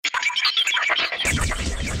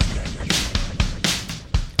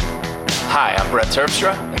Hi, I'm Brett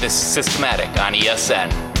Terpstra, and this is Systematic on ESN.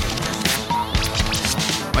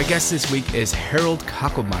 My guest this week is Harold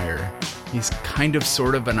Kockelmeyer. He's kind of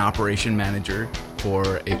sort of an operation manager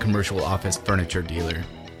for a commercial office furniture dealer.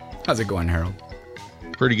 How's it going, Harold?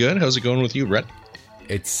 Pretty good. How's it going with you, Brett?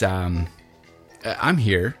 It's I'm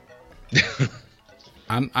here.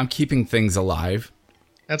 I'm keeping things alive.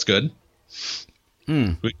 That's good.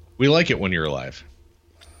 We like it when you're alive.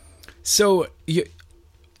 So,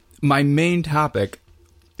 my main topic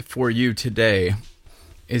for you today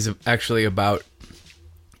is actually about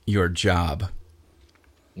your job.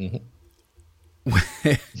 Mm-hmm.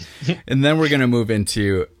 And then we're going to move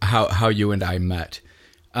into how you and I met,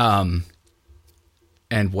 and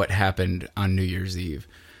what happened on New Year's Eve,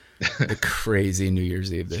 the crazy New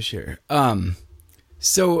Year's Eve this year.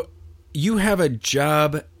 So you have a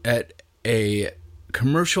job at a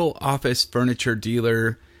commercial office furniture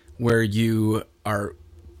dealer where you are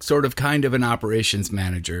sort of kind of an operations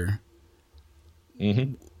manager.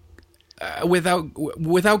 Mm-hmm.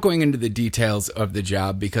 Without going into the details of the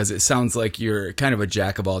job, because it sounds like you're kind of a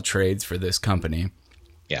jack of all trades for this company.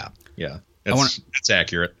 Yeah. That's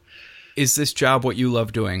accurate. Is this job what you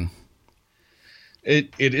love doing? It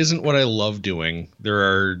isn't what I love doing.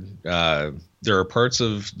 There are parts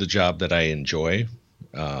of the job that I enjoy.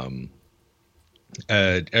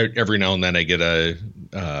 Every now and then I get a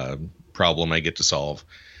problem I get to solve.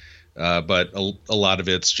 But a lot of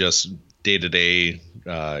it's just day-to-day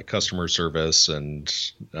customer service and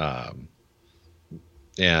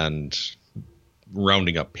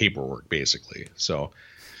rounding up paperwork, basically. So,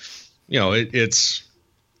 it's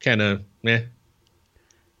kind of meh.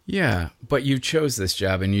 Yeah, but you chose this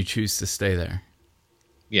job and you choose to stay there.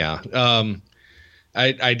 Yeah.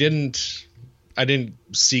 I didn't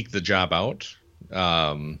seek the job out.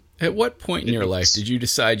 At what point in your life did you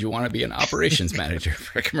decide you want to be an operations manager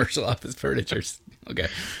for a commercial office furniture? Okay.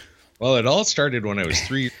 Well, it all started when I was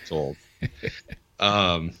 3 years old.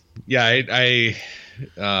 I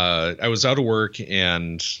was out of work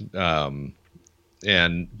and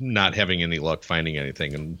not having any luck finding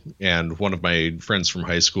anything. And one of my friends from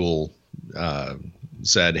high school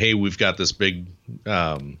said, "Hey, we've got this big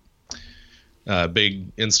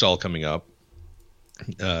install coming up.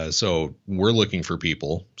 So we're looking for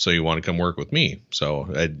people. So you want to come work with me?" So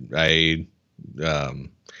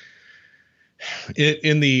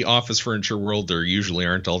in the office furniture world, there usually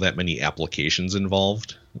aren't all that many applications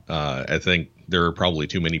involved. I think there are probably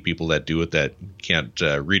too many people that do it that can't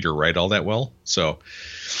read or write all that well. So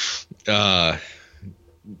I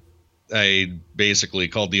basically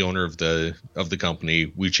called the owner of the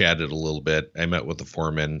company. We chatted a little bit. I met with the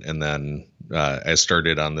foreman, and then I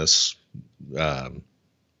started on this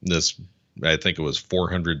I think it was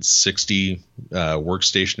 460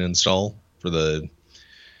 workstation install for the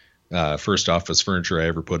first office furniture I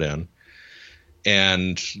ever put in,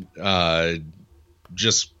 and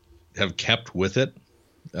just have kept with it.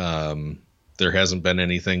 There hasn't been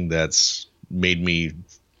anything that's made me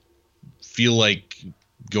feel like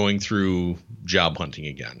going through job hunting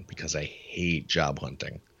again, because I hate job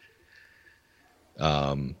hunting.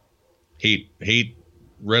 Hate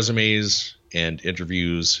resumes and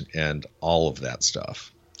interviews and all of that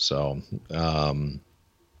stuff. So,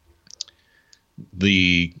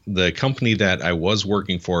 the company that I was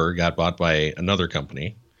working for got bought by another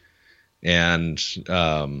company, and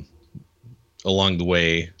along the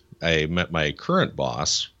way I met my current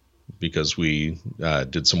boss because we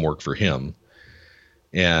did some work for him.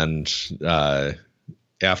 And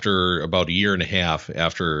after about a year and a half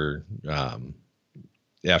after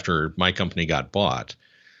my company got bought,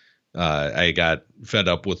 I got fed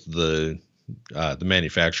up with the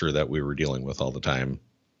manufacturer that we were dealing with all the time.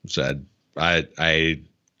 Said, I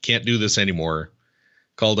can't do this anymore.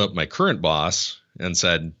 Called up my current boss and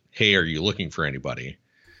said, "Hey, are you looking for anybody?"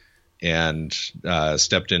 And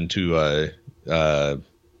stepped into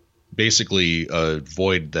basically a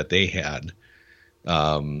void that they had.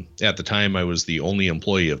 At the time, I was the only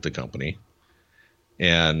employee of the company.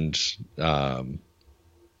 And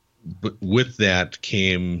but with that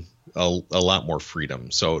came a lot more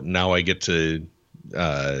freedom. So now I get to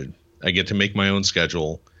make my own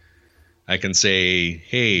schedule. I can say,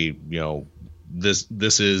 "Hey,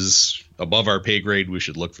 this is above our pay grade. We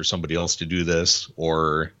should look for somebody else to do this,"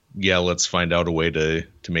 or, "Yeah, let's find out a way to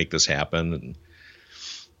make this happen."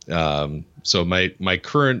 And so my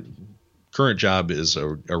current job is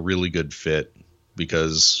a really good fit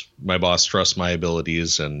because my boss trusts my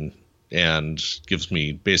abilities and gives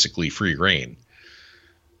me basically free reign.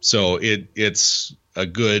 So it's a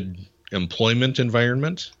good employment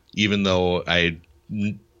environment, even though I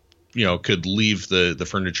could leave the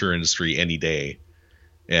furniture industry any day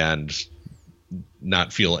and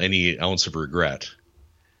not feel any ounce of regret.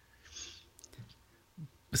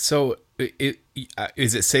 So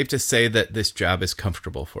is it safe to say that this job is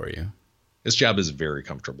comfortable for you? This job is very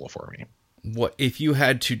comfortable for me. What if you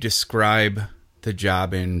had to describe the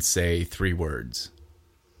job in, say, 3 words?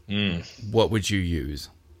 What would you use?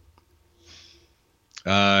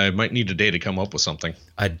 I might need a day to come up with something.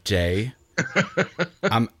 A day?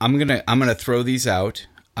 I'm gonna throw these out.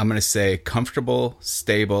 I'm gonna say comfortable,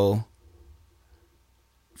 stable,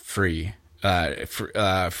 free,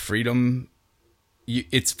 freedom.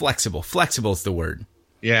 It's flexible. Flexible is the word.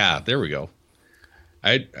 Yeah, there we go.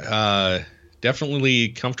 I definitely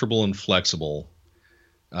comfortable and flexible.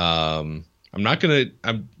 I'm not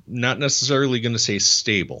necessarily gonna say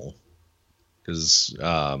stable, because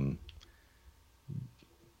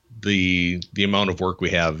the amount of work we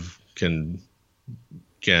have can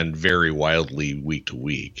vary wildly week to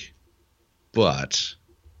week. But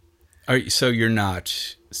so you're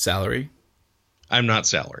not salary? I'm not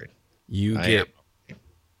salaried. You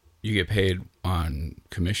get paid on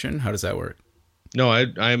commission? How does that work? No,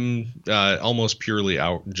 I'm almost purely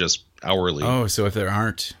just hourly. Oh, so if there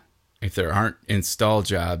aren't install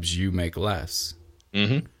jobs, you make less.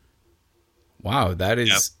 Mm-hmm. Wow,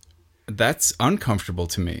 that's uncomfortable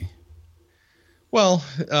to me. Well,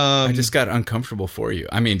 I just got uncomfortable for you.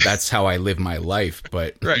 I mean, that's how I live my life,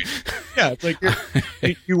 but right. Yeah, it's like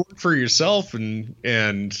you work for yourself, and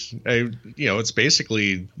it's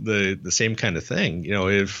basically the same kind of thing.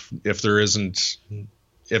 If there isn't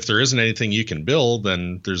anything you can build,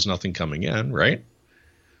 then there's nothing coming in, right?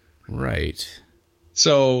 Right.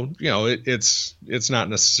 So, it's not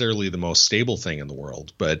necessarily the most stable thing in the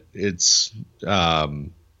world, but it's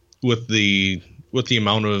with the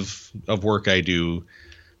amount of work I do,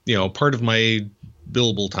 part of my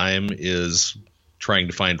billable time is trying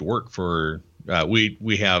to find work for,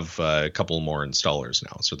 we have a couple more installers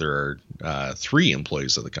now. So there are 3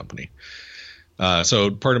 employees of the company.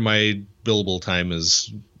 So part of my billable time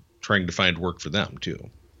is trying to find work for them too.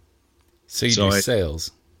 So you do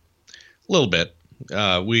sales? A little bit.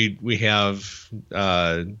 We have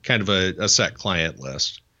kind of a set client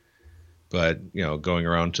list. But, going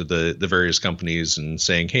around to the various companies and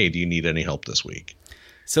saying, hey, do you need any help this week?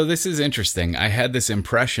 So this is interesting. I had this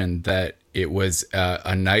impression that it was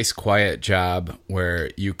a nice, quiet job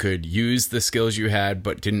where you could use the skills you had,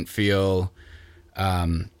 but didn't feel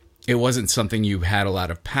it wasn't something you had a lot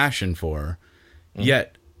of passion for. Mm-hmm.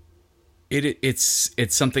 Yet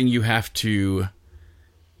it's something you have to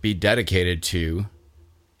be dedicated to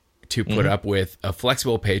put mm-hmm. up with a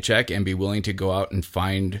flexible paycheck and be willing to go out and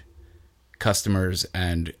find customers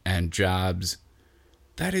and jobs.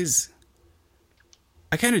 That is,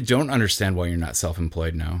 I kind of don't understand why you're not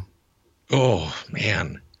self-employed now. Oh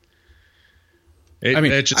man.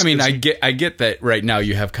 I get that right now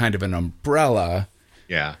you have kind of an umbrella.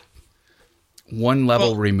 Yeah. One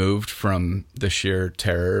level removed from the sheer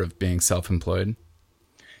terror of being self-employed.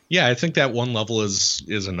 Yeah, I think that one level is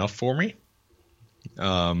enough for me.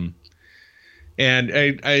 And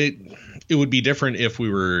it would be different if we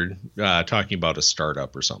were talking about a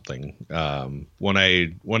startup or something. When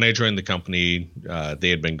I joined the company, they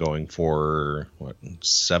had been going for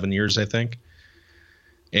 7 years, I think.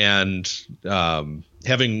 And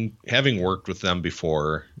having worked with them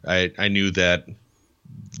before, I knew that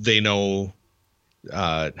they know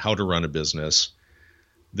how to run a business.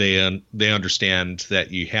 They understand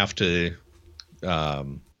that you have to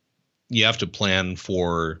plan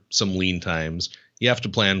for some lean times. You have to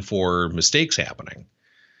plan for mistakes happening,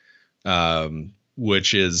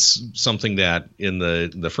 which is something that in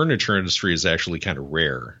the furniture industry is actually kind of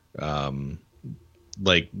rare.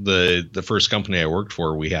 Like the first company I worked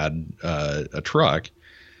for, we had a truck,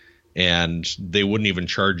 and they wouldn't even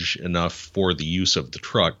charge enough for the use of the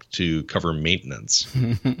truck to cover maintenance.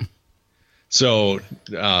 So,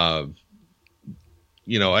 I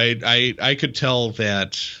could tell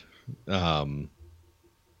that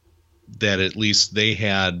at least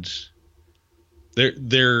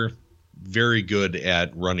they're very good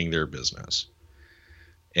at running their business,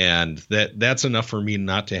 and that's enough for me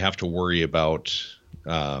not to have to worry about,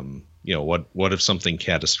 what if something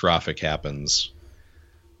catastrophic happens?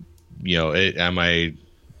 Am I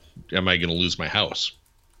going to lose my house?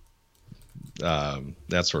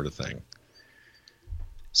 That sort of thing.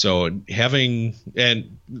 So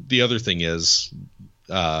and the other thing is,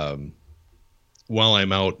 while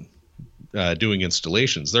I'm out doing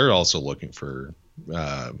installations, they're also looking for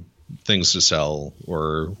things to sell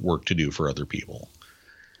or work to do for other people.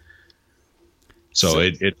 So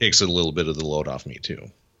it takes a little bit of the load off me too.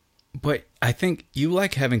 But I think you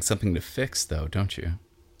like having something to fix, though, don't you?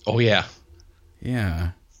 Oh, yeah.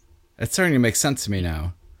 Yeah. It's starting to make sense to me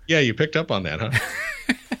now. Yeah, you picked up on that, huh?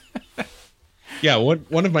 Yeah,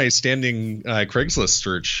 one of my standing Craigslist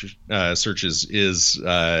searches is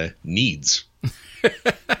needs.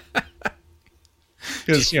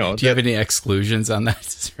 Because, Do you have any exclusions on that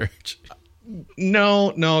search?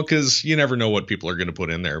 No, because you never know what people are going to put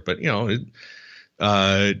in there. But,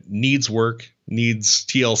 needs work, needs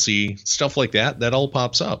TLC, stuff like that. That all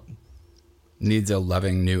pops up. Needs a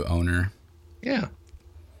loving new owner. Yeah.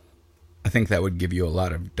 I think that would give you a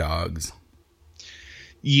lot of dogs.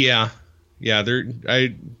 Yeah.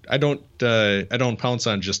 I don't pounce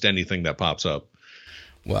on just anything that pops up.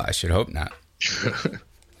 Well, I should hope not.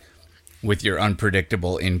 With your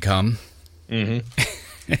unpredictable income.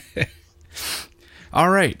 Mm-hmm.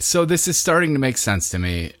 All right, so this is starting to make sense to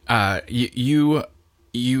me. You're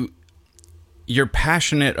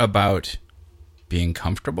passionate about being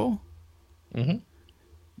comfortable. Mm-hmm.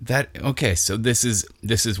 So this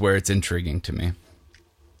is where it's intriguing to me.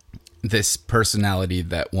 This personality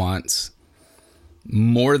that wants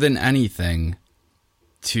more than anything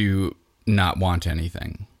to not want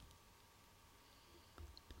anything.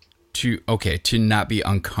 To not be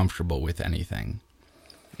uncomfortable with anything.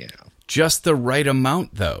 Yeah. Just the right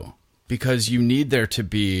amount, though, because you need there to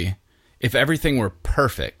be, if everything were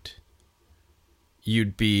perfect,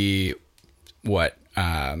 you'd be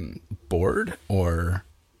bored or?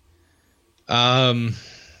 I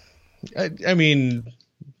mean,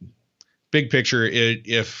 big picture,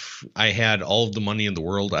 if I had all of the money in the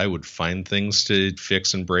world, I would find things to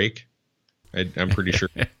fix and break. I'm pretty sure.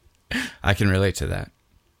 I can relate to that.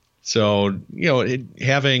 So,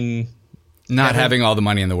 having all the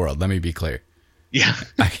money in the world. Let me be clear. Yeah.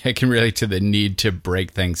 I can relate to the need to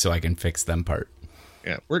break things so I can fix them part.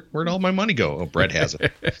 Yeah. Where'd all my money go? Oh, Brett has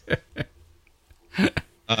it.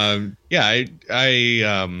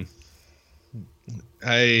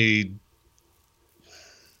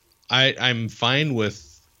 I'm fine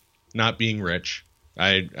with not being rich.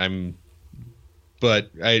 But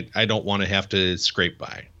I don't want to have to scrape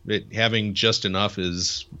by. Having just enough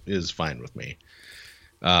is fine with me.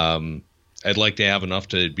 I'd like to have enough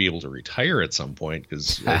to be able to retire at some point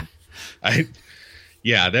because that's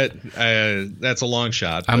a long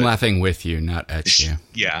shot. I'm laughing with you, not at you.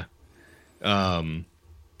 Yeah.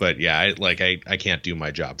 But yeah, I can't do my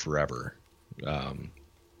job forever.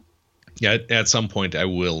 At some point I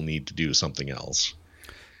will need to do something else.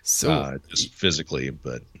 So just physically,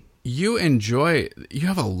 but you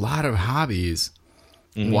have a lot of hobbies.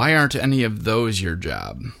 Mm-hmm. Why aren't any of those your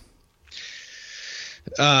job?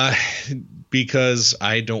 Because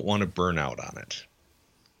I don't want to burn out on it.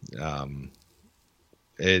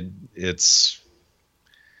 It's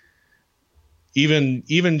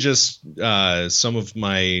even just some of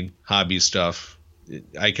my hobby stuff.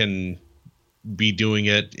 I can be doing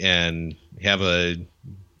it and have a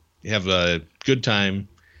good time,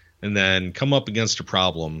 and then come up against a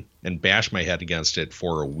problem and bash my head against it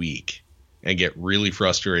for a week and get really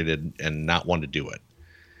frustrated and not want to do it.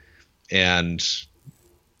 And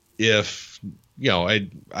if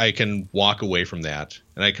I can walk away from that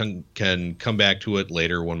and I can come back to it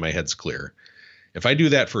later when my head's clear. If I do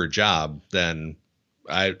that for a job, then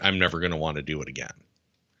I'm never going to want to do it again.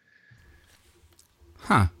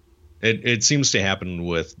 Huh. It seems to happen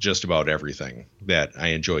with just about everything that I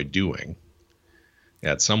enjoy doing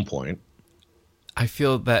at some point. I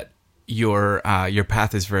feel that your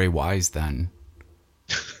path is very wise then.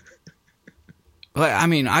 I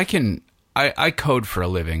mean, I code for a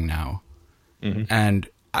living now. Mm-hmm. And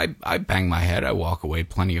I bang my head. I walk away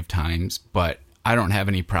plenty of times, but I don't have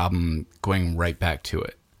any problem going right back to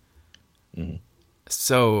it. Mm-hmm.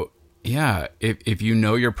 So, yeah, if you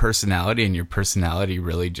know your personality and your personality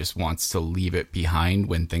really just wants to leave it behind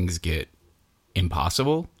when things get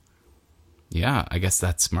impossible, yeah, I guess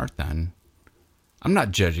that's smart then. I'm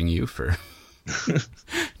not judging you for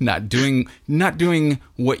not doing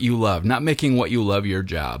what you love, not making what you love your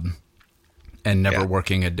job, and never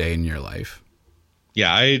working a day in your life.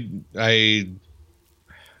 Yeah, I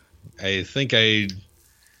think I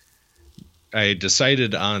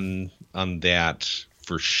decided on that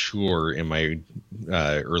for sure in my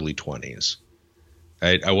early 20s.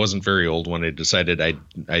 I wasn't very old when I decided I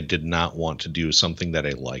did not want to do something that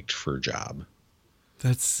I liked for a job.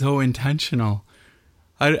 That's so intentional.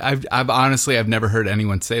 I've honestly never heard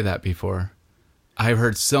anyone say that before. I've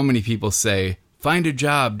heard so many people say, find a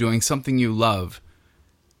job doing something you love.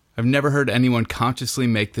 I've never heard anyone consciously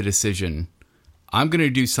make the decision, I'm going to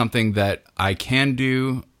do something that I can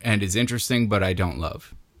do and is interesting, but I don't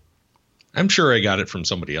love. I'm sure I got it from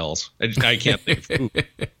somebody else. I can't think of who.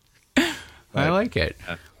 I like it.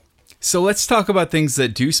 So let's talk about things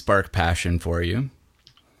that do spark passion for you.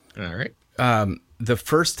 All right. The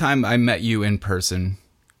first time I met you in person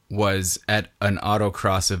was at an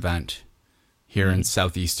autocross event here in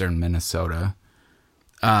southeastern Minnesota.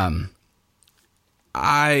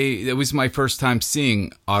 It was my first time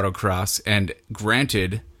seeing autocross, and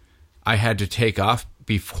granted, I had to take off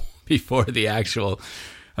before the actual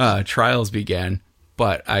trials began,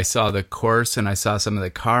 but I saw the course and I saw some of the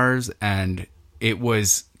cars, and it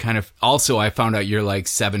was kind of, also I found out you're like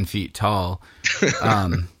 7 feet tall.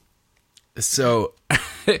 So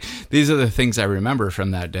these are the things I remember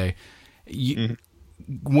from that day.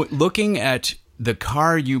 Looking at the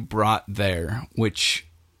car you brought there, which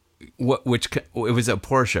it was a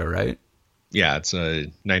Porsche, right? Yeah, it's a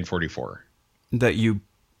 944 that you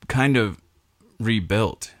kind of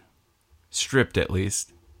rebuilt, stripped at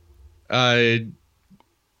least.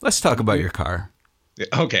 Let's talk about your car.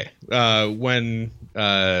 Okay. When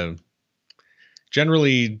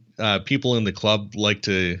generally people in the club like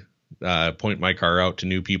to point my car out to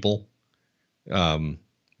new people,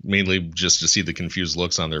 mainly just to see the confused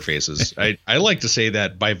looks on their faces. I like to say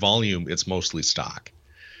that by volume, it's mostly stock.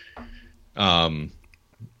 But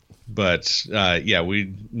yeah,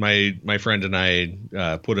 my friend and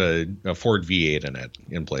I put a Ford V8 in it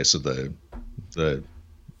in place of the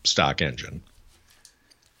stock engine.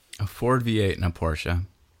 A Ford V8 and a Porsche.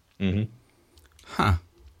 Mm-hmm. Huh.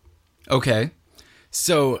 Okay.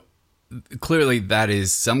 So clearly that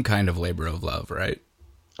is some kind of labor of love, right?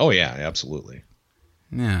 Oh yeah, absolutely.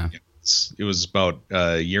 Yeah. It was about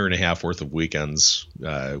a year and a half worth of weekends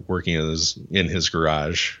working in his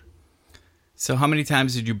garage. So how many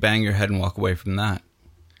times did you bang your head and walk away from that?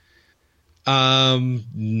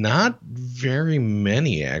 Not very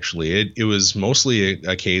many, actually. It was mostly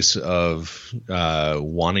a case of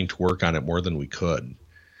wanting to work on it more than we could.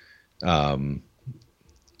 Because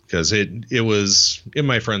it was in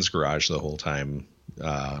my friend's garage the whole time.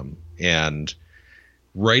 And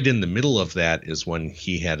right in the middle of that is when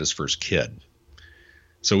he had his first kid.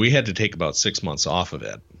 So we had to take about 6 months off of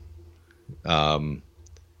it.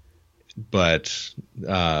 But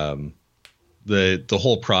the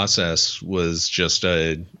whole process was just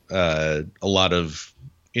a lot of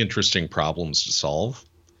interesting problems to solve,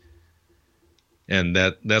 and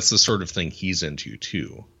that's the sort of thing he's into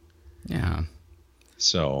too. Yeah.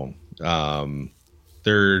 So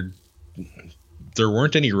there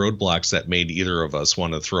weren't any roadblocks that made either of us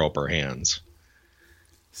want to throw up our hands.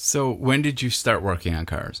 So when did you start working on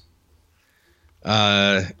cars?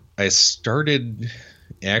 I started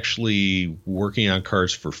actually working on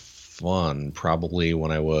cars for fun probably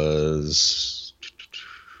when I was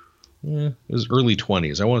it was early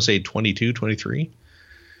 20s. I want to say 22, 23.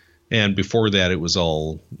 And before that, it was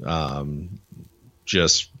all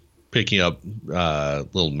just picking up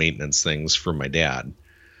little maintenance things from my dad.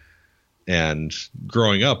 And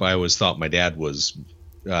growing up, I always thought my dad was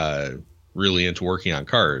really into working on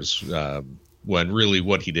cars, when really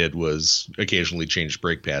what he did was occasionally change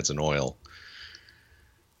brake pads and oil.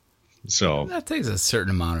 So that takes a certain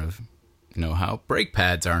amount of know-how. Brake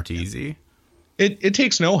pads aren't easy. It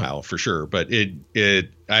takes know-how for sure, but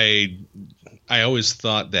I always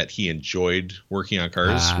thought that he enjoyed working on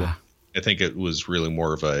cars. I think it was really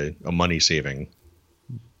more of a money-saving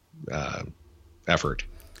effort.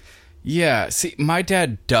 Yeah, see, my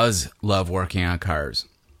dad does love working on cars.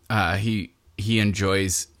 He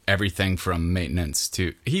enjoys everything from maintenance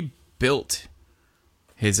to... He built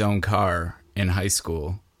his own car in high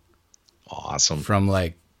school. Awesome. From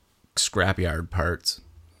like scrapyard parts.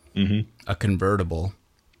 Mm-hmm. A convertible.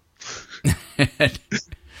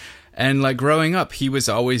 And like growing up, he was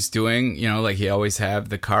always doing, like he always have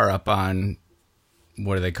the car up on,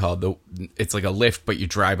 what are they called? It's like a lift, but you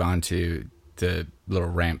drive onto the little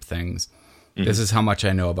ramp things. Mm-hmm. This is how much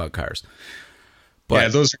I know about cars. But, yeah,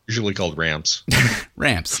 those are usually called ramps.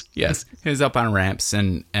 Ramps, yes. He was up on ramps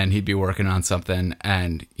and he'd be working on something,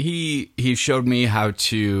 and he showed me how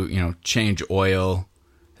to, change oil.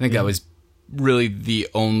 I think that was really the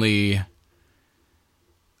only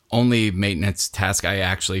maintenance task I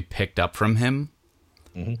actually picked up from him.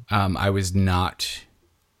 Mm-hmm. I was not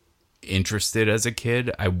interested as a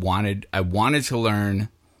kid. I wanted to learn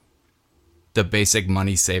the basic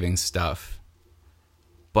money saving stuff,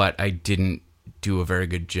 but I didn't do a very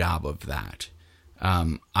good job of that.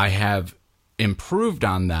 I have improved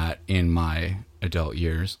on that in my adult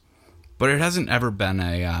years, but it hasn't ever been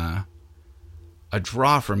a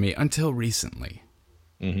draw for me until recently.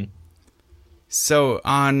 Mm-hmm. So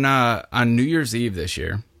on New Year's Eve this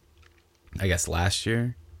year, I guess last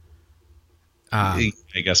year, I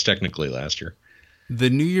guess technically last year. The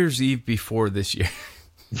New Year's Eve before this year.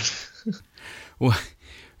 Well,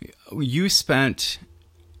 you spent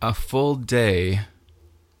a full day,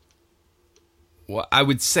 well, I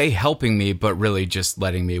would say helping me, but really just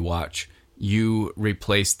letting me watch. You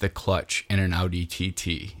replaced the clutch in an Audi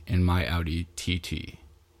TT, in my Audi TT.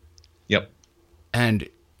 Yep. And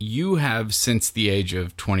you have, since the age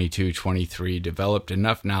of 22, 23, developed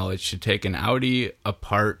enough knowledge to take an Audi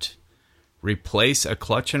apart, replace a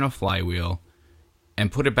clutch and a flywheel,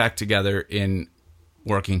 and put it back together in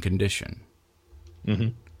working condition. Mm-hmm.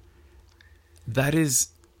 That is,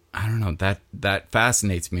 I don't know, that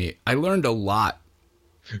fascinates me. I learned a lot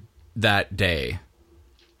that day.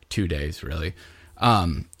 2 days, really.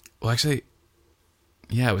 Well, actually,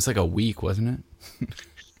 yeah, it was like a week, wasn't it?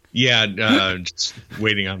 Yeah, just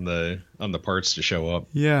waiting on the parts to show up.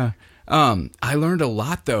 Yeah. I learned a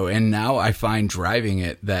lot, though, and now I find driving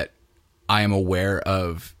it that I am aware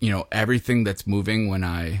of, everything that's moving when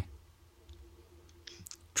I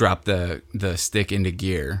drop the stick into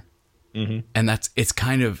gear. Mm-hmm. And it's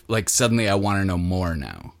kind of like suddenly I want to know more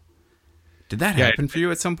now. Did that happen for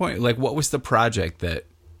you at some point? Like, what was the project that...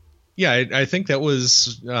 Yeah, I think that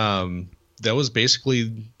was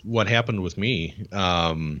basically what happened with me.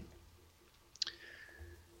 I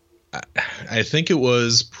think it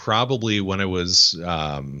was probably when I was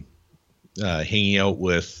hanging out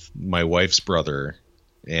with my wife's brother,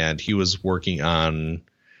 and he was working on,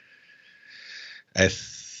 I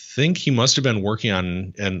think he must have been working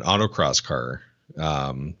on an autocross car.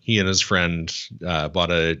 He and his friend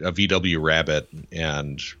bought a VW Rabbit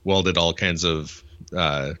and welded all kinds of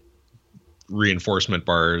reinforcement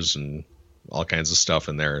bars and all kinds of stuff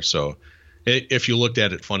in there. So if you looked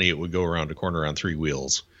at it funny, it would go around a corner on 3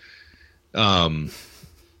 wheels. And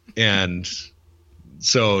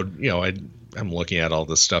so, I'm looking at all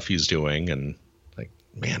the stuff he's doing and like,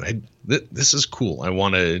 man, this is cool. I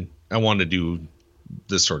want to do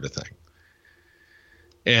this sort of thing.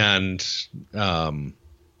 And,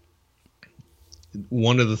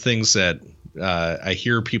 one of the things that, I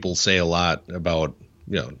hear people say a lot about,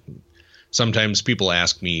 sometimes people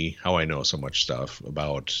ask me how I know so much stuff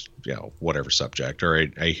about, whatever subject, or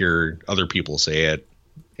I hear other people say it.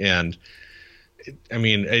 And I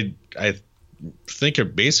mean, I think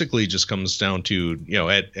it basically just comes down to,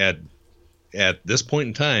 at this point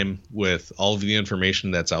in time, with all of the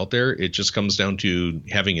information that's out there, it just comes down to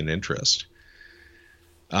having an interest.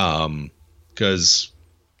 Because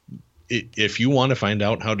if you want to find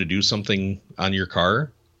out how to do something on your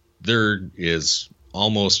car, there is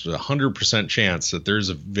almost 100% chance that there's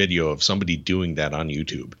a video of somebody doing that on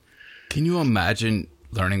YouTube. Can you imagine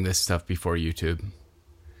learning this stuff before YouTube?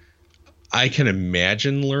 I can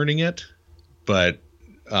imagine learning it, but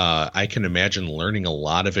I can imagine learning a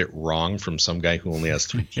lot of it wrong from some guy who only has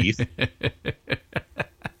 3 teeth.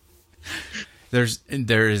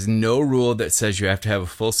 There is no rule that says you have to have a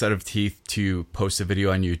full set of teeth to post a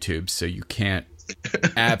video on YouTube, so you can't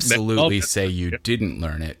absolutely say you didn't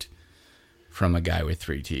learn it from a guy with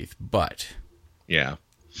 3 teeth. But yeah,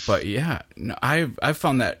 no, I've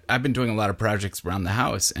found that I've been doing a lot of projects around the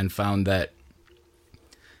house and found that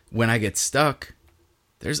when I get stuck,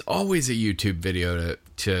 there's always a YouTube video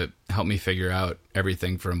to help me figure out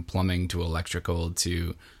everything from plumbing to electrical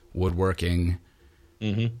to woodworking.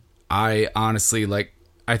 Mm-hmm. I honestly,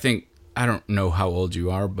 I don't know how old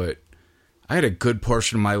you are, but I had a good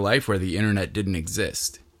portion of my life where the internet didn't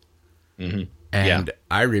exist. Mm-hmm. And yeah.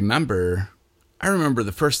 I remember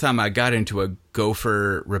the first time I got into a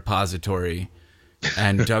Gopher repository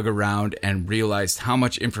and dug around and realized how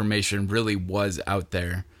much information really was out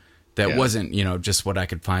there that wasn't, just what I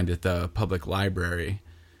could find at the public library.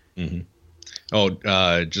 Mm-hmm.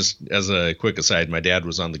 Oh, just as a quick aside, my dad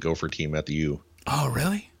was on the Gopher team at the U. Oh,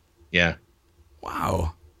 really? Yeah.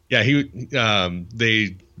 Wow. Yeah,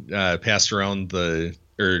 they passed around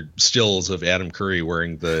stills of Adam Curry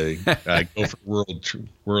wearing the Gopher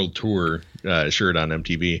World Tour shirt on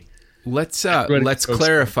MTV. Let's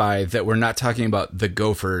clarify that we're not talking about the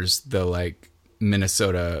Gophers, the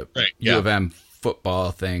Minnesota U of M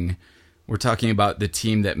football thing. We're talking about the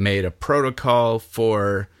team that made a protocol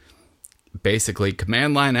for basically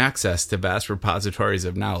command line access to vast repositories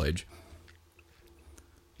of knowledge.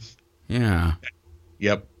 Yeah.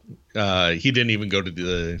 Yep. He didn't even go to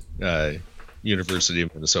the University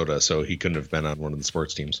of Minnesota, so he couldn't have been on one of the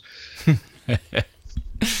sports teams.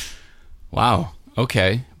 Wow.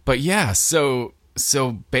 Okay. But yeah, so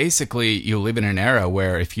basically you live in an era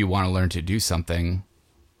where if you want to learn to do something,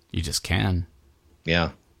 you just can.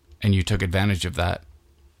 Yeah. And you took advantage of that.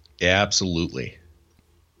 Absolutely.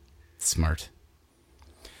 Smart.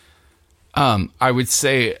 I would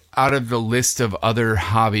say out of the list of other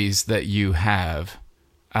hobbies that you have,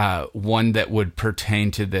 one that would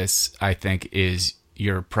pertain to this, I think, is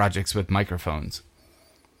your projects with microphones.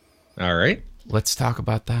 All right. Let's talk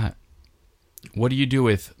about that. What do you do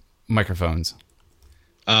with microphones?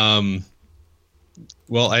 Well,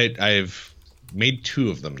 I've made 2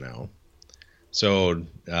 of them now. So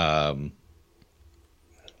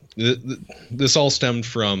this all stemmed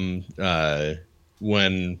from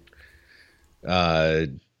when a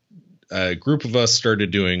group of us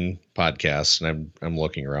started doing podcasts, and I'm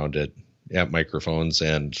looking around at microphones,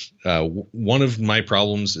 and one of my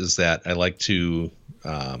problems is that I like to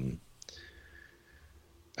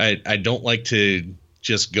I don't like to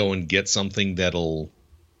just go and get something that'll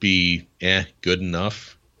be good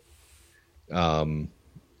enough.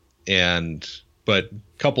 But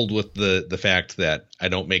coupled with the fact that I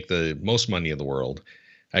don't make the most money in the world,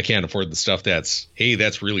 I can't afford the stuff that's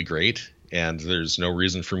really great, and there's no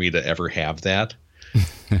reason for me to ever have that.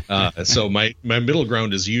 So my middle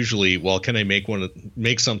ground is usually, well, can I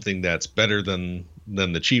make something that's better than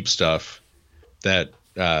the cheap stuff that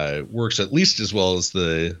works at least as well as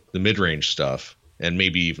the mid-range stuff, and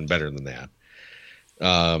maybe even better than that.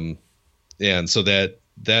 And so that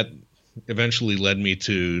eventually led me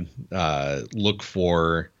to look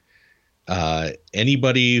for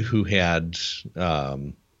anybody who had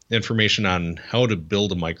information on how to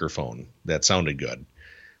build a microphone that sounded good,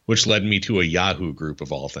 which led me to a Yahoo group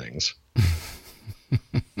of all things.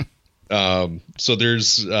 So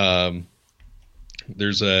there's a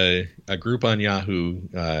group on Yahoo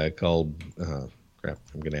called crap.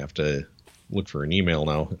 I'm gonna have to look for an email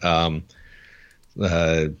now.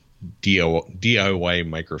 DIY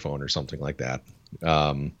microphone or something like that.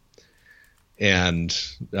 And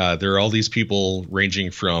there are all these people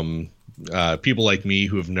ranging from people like me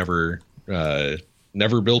who have never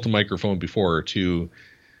built a microphone before to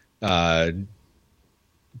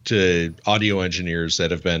audio engineers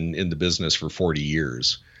that have been in the business for 40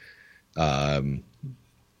 years.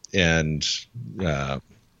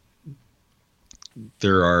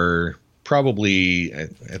 There are probably, I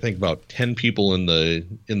think, about 10 people in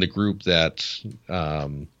the group that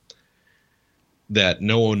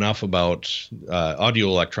know enough about audio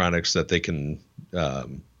electronics that they can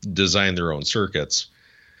design their own circuits.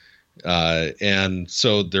 And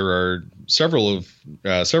so there are several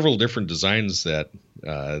different designs that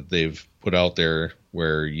they've put out there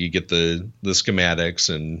where you get the schematics,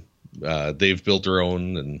 and they've built their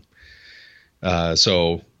own. And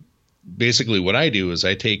so basically what I do is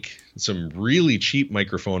I take some really cheap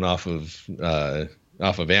microphone off of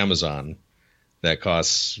Amazon that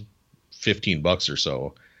costs $15 or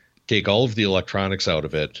so, take all of the electronics out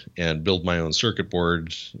of it, and build my own circuit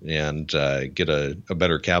board, and get a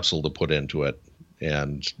better capsule to put into it,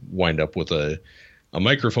 and wind up with a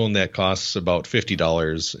microphone that costs about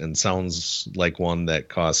 $50 and sounds like one that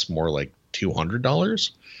costs more like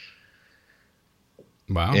 $200.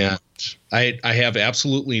 Wow. And I have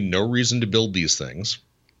absolutely no reason to build these things.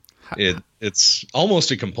 It's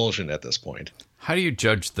almost a compulsion at this point. How do you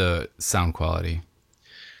judge the sound quality?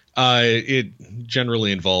 It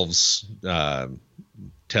generally involves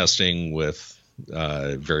testing with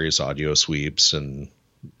various audio sweeps, and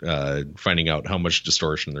finding out how much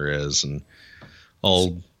distortion there is, and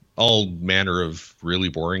all manner of really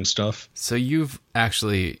boring stuff. So you've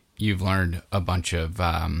learned a bunch of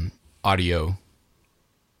audio,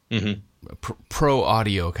 pro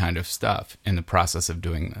audio kind of stuff in the process of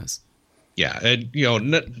doing this. Yeah,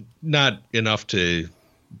 and not enough to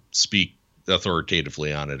speak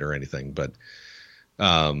authoritatively on it or anything, but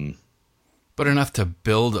enough to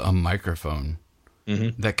build a microphone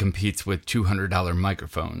that competes with $200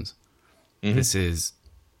 microphones. This is,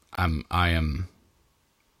 I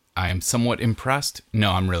am somewhat impressed.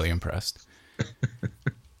 No, I'm really impressed.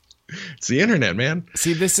 It's the internet, man.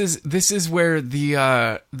 See, this is where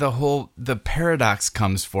the paradox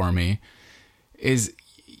comes for me. Is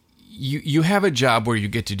you have a job where you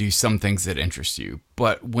get to do some things that interest you,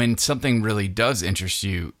 but when something really does interest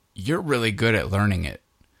you, you're really good at learning it.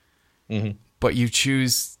 But you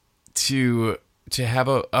choose to have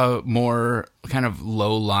a more kind of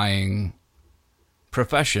low-lying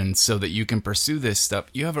profession so that you can pursue this stuff.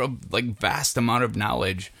 You have a vast amount of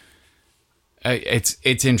knowledge.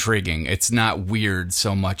 It's intriguing. It's not weird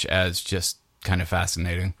so much as just kind of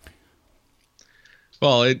fascinating.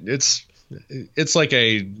 Well, it's like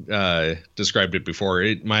I described it before.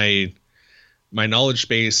 My knowledge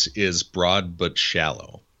base is broad but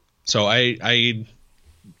shallow. So I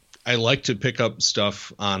like to pick up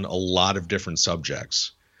stuff on a lot of different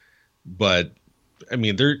subjects, but I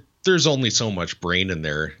mean there's only so much brain in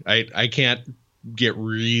there. I can't get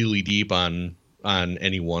really deep on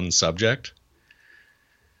any one subject.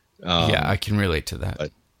 Yeah, I can relate to that.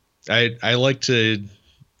 But I like to,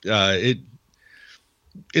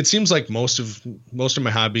 it seems like most of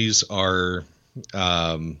my hobbies are,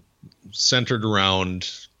 centered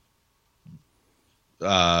around,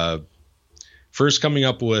 first coming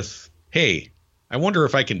up with, hey, I wonder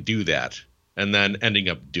if I can do that, and then ending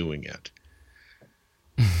up doing it.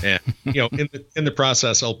 And in the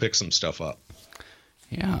process, I'll pick some stuff up.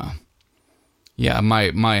 Yeah.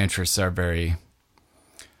 My interests are very.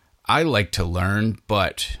 I like to learn,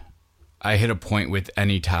 but I hit a point with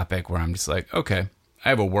any topic where I'm just like, okay, I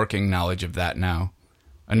have a working knowledge of that now,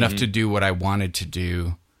 enough to do what I wanted to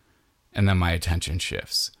do, and then my attention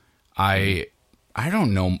shifts. I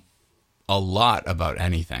don't know a lot about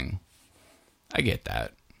anything. I get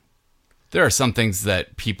that. There are some things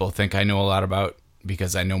that people think I know a lot about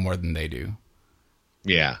because I know more than they do.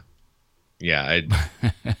 Yeah. I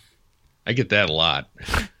get that a lot.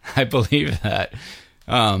 I believe that.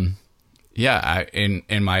 In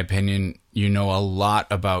my opinion, you know a lot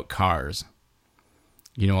about cars.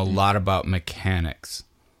 You know a lot about mechanics.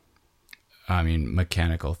 I mean,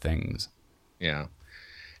 mechanical things. Yeah.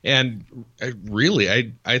 And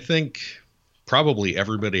I think probably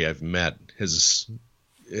everybody I've met has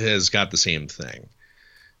got the same thing.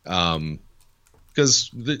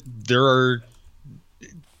 Because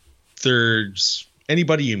there's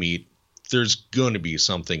anybody you meet, there's going to be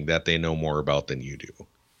something that they know more about than you do.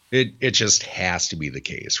 It just has to be the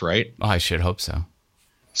case, right? Oh, I should hope so.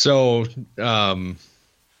 So,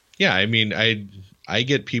 yeah, I mean, I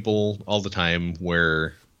get people all the time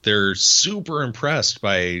where they're super impressed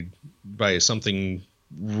by something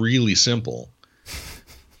really simple.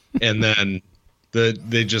 And then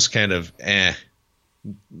they just kind of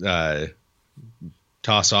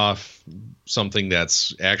toss off something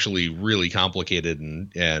that's actually really complicated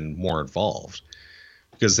and more involved,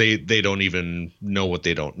 because they don't even know what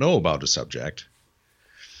they don't know about a subject.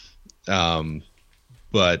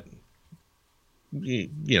 But the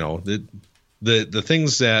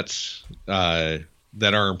things that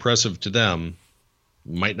are impressive to them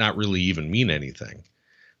might not really even mean anything.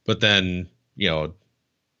 But then,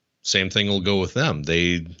 same thing will go with them.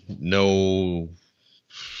 They know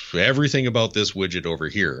everything about this widget over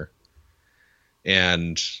here,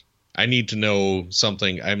 and I need to know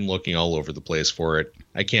something. I'm looking all over the place for it.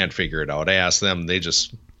 I can't figure it out. I ask them, they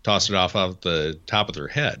just toss it off the top of their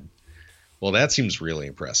head. Well, that seems really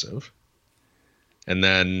impressive. And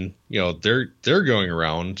then, they're going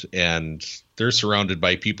around and they're surrounded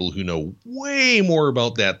by people who know way more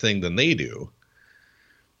about that thing than they do.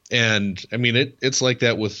 And I mean, it's like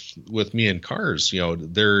that with me and cars.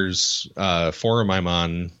 There's a forum I'm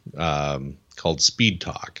on called Speed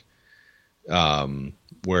Talk,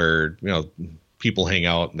 where people hang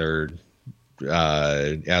out and they're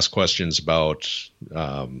ask questions about.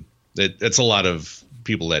 It's a lot of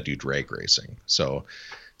people that do drag racing, so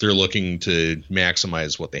they're looking to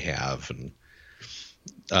maximize what they have.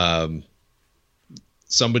 And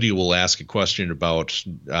somebody will ask a question about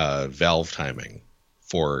valve timing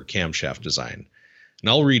for camshaft design, and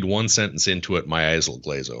I'll read one sentence into it, my eyes will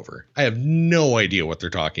glaze over. I have no idea what they're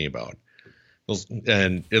talking about,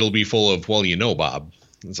 and it'll be full of, well, Bob.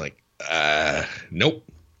 It's like, nope,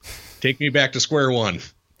 take me back to square one.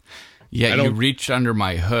 Yeah, you reached under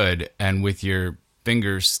my hood, and with your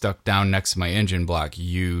fingers stuck down next to my engine block,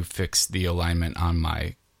 you fixed the alignment on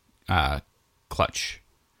my clutch,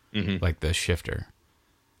 like the shifter.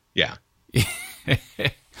 Yeah.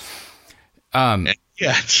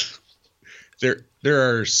 Yeah,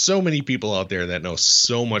 there are so many people out there that know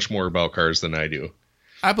so much more about cars than I do.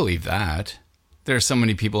 I believe that. There are so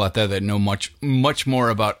many people out there that know much more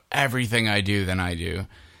about everything I do than I do.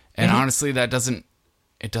 And honestly, that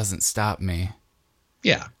doesn't stop me.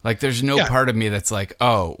 Yeah. Like there's no part of me that's like,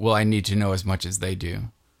 oh, well, I need to know as much as they do.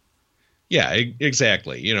 Yeah,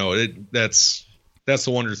 exactly. That's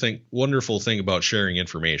the wonderful thing about sharing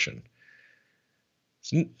information.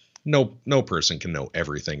 No person can know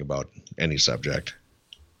everything about any subject.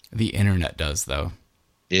 The internet does, though.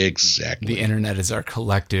 Exactly. The internet is our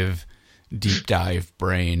collective deep dive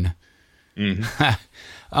brain.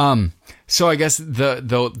 So I guess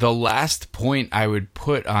the last point I would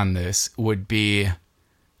put on this would be,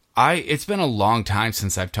 it's been a long time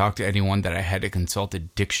since I've talked to anyone that I had to consult a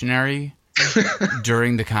dictionary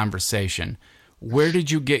during the conversation. Where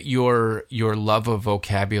did you get your love of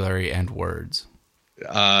vocabulary and words?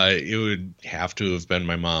 It would have to have been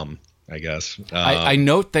my mom, I guess. I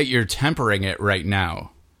note that you're tempering it right now.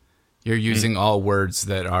 You're using all words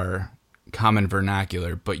that are common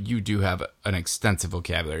vernacular, but you do have an extensive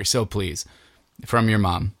vocabulary. So please, from your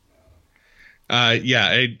mom.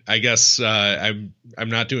 Yeah, I guess I'm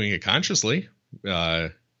not doing it consciously,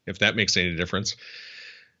 if that makes any difference.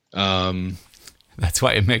 That's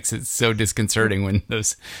why it makes it so disconcerting when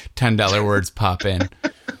those $10 words pop in.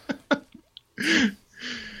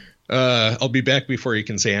 I'll be back before you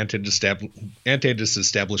can say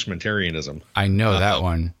anti-disestablishmentarianism. I know that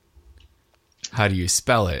one. How do you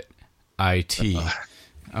spell it? I-T.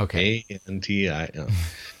 Okay. A-N-T-I.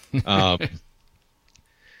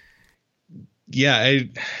 Yeah,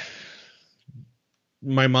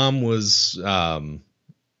 my mom was, I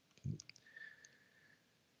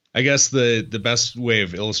guess the best way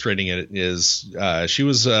of illustrating it is, she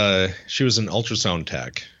was an ultrasound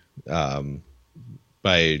tech,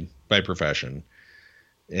 by profession.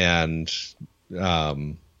 And,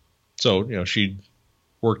 so, she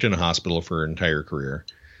worked in a hospital for her entire career.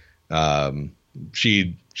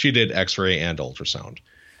 She did X-ray and ultrasound.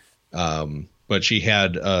 But she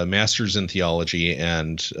had a master's in theology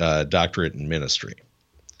and a doctorate in ministry.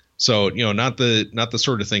 So, not the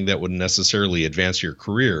sort of thing that would necessarily advance your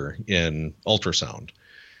career in ultrasound.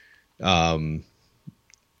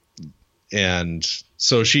 And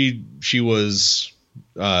so she was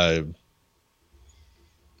a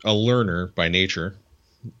learner by nature,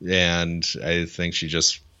 and I think she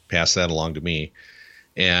just passed that along to me.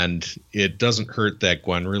 And it doesn't hurt that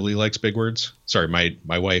Gwen really likes big words. Sorry,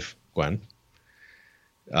 my wife, Gwen.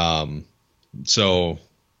 So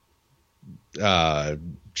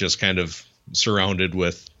just kind of surrounded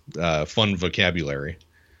with fun vocabulary.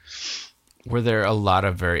 Were there a lot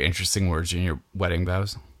of very interesting words in your wedding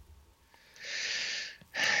vows?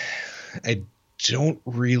 I don't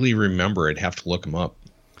really remember. I'd have to look them up.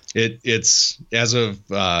 It's as of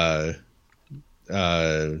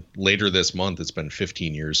later this month, it's been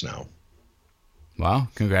 15 years now. Wow.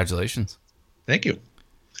 Congratulations. Thank you.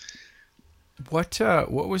 What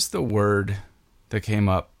was the word that came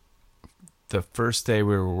up the first day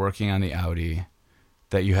we were working on the Audi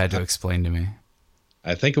that you had to explain to me?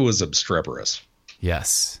 I think it was obstreperous.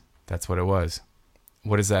 Yes, that's what it was.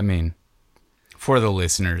 What does that mean? For the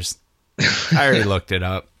listeners, I already looked it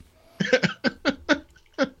up.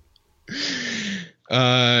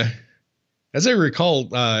 As I recall,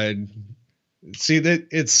 see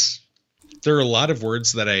that there are a lot of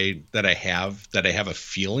words that I have a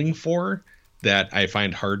feeling for that I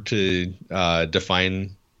find hard to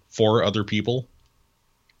define for other people,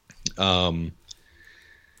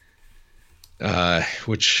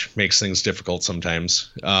 which makes things difficult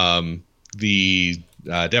sometimes. The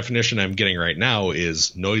definition I'm getting right now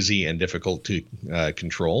is noisy and difficult to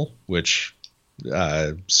control, which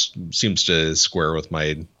seems to square with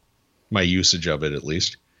my usage of it, at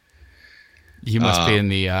least. You must be in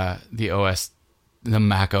the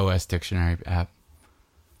Mac OS dictionary app.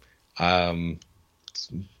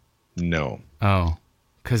 No. Oh,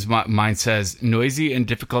 because mine says noisy and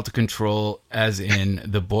difficult to control, as in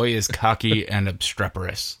the boy is cocky and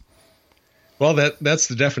obstreperous. Well, that's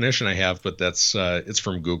the definition I have, but that's it's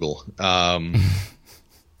from Google. Yeah,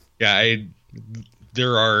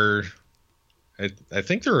 there are. I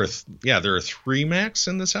think there are. There are 3 Macs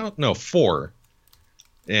in this out. No, 4,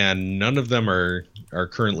 and none of them are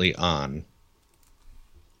currently on.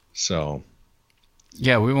 So.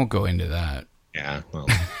 Yeah, we won't go into that. Yeah, well.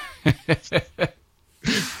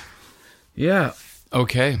 Yeah.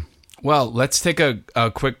 Okay. Well, let's take a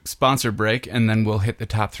quick sponsor break, and then we'll hit the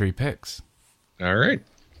top 3 picks. All right.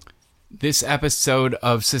 This episode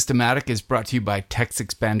of Systematic is brought to you by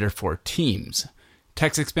TextExpander for Teams.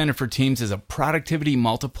 TextExpander for Teams is a productivity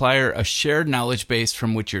multiplier, a shared knowledge base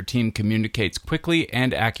from which your team communicates quickly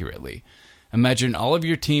and accurately. Imagine all of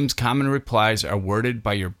your team's common replies are worded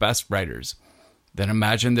by your best writers. Then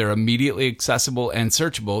imagine they're immediately accessible and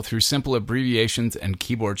searchable through simple abbreviations and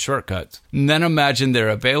keyboard shortcuts. And then imagine they're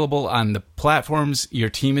available on the platforms your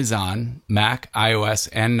team is on, Mac, iOS,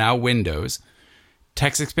 and now Windows.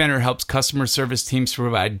 TextExpander helps customer service teams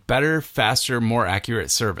provide better, faster, more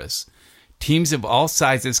accurate service. Teams of all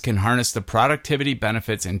sizes can harness the productivity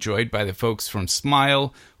benefits enjoyed by the folks from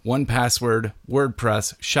Smile, 1Password,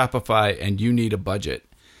 WordPress, Shopify, and You Need a Budget.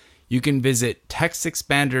 You can visit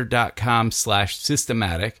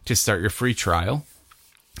textexpander.com/systematic to start your free trial.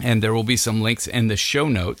 And there will be some links in the show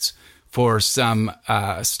notes for some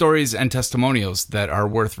stories and testimonials that are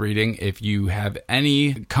worth reading if you have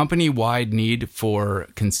any company-wide need for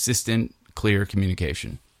consistent, clear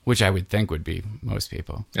communication, which I would think would be most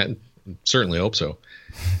people. I certainly hope so.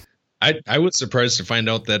 I was surprised to find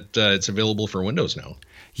out that it's available for Windows now.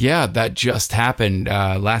 Yeah, that just happened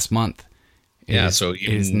last month. So it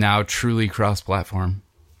is now truly cross-platform.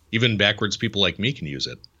 Even backwards people like me can use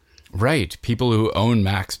it. Right. People who own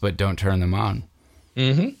Macs but don't turn them on.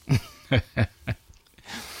 Mm-hmm.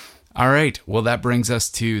 All right. Well, that brings us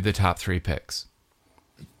to the top 3 picks.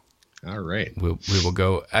 All right. We will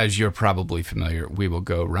go, as you're probably familiar, we will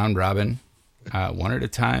go round robin, one at a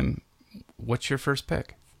time. What's your first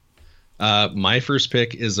pick? My first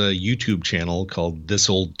pick is a YouTube channel called This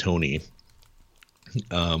Old Tony.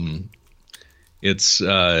 It's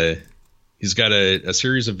he's got a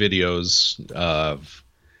series of videos of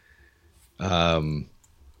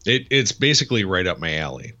it's basically right up my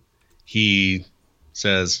alley. He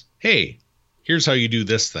says, "Hey, here's how you do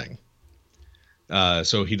this thing."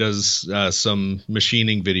 So he does some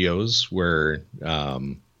machining videos where,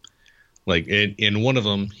 like in one of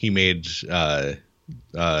them, he made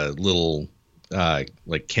little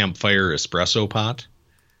like campfire espresso pot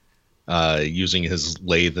using his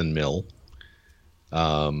lathe and mill.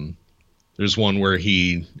 There's one where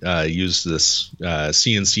he used this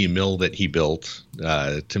CNC mill that he built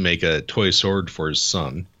to make a toy sword for his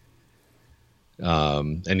son.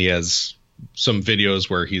 And he has some videos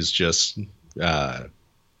where he's just kind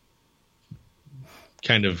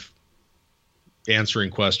of answering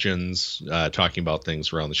questions, talking about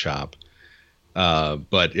things around the shop.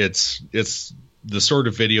 But it's the sort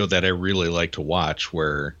of video that I really like to watch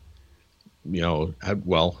where,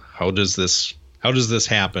 how does this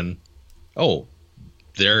happen? Oh,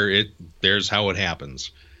 there's how it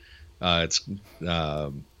happens. There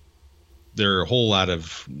are a whole lot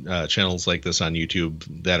of channels like this on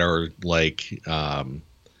YouTube that are like,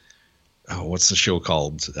 what's the show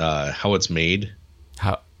called? How It's Made.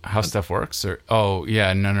 How Stuff Works? Or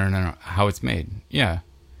no. How It's Made. Yeah.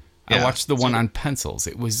 I watched the one on pencils.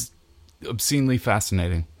 It was obscenely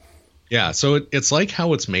fascinating. Yeah, so it's like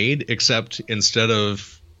How It's Made, except instead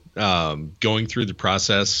of going through the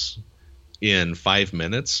process in 5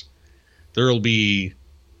 minutes, there'll be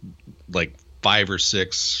like 5 or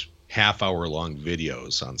 6 half-hour-long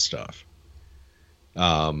videos on stuff.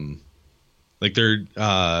 Like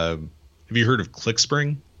have you heard of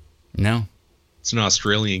ClickSpring? No. It's an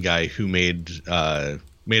Australian guy who made a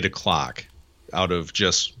clock out of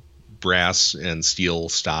just brass and steel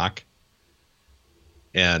stock.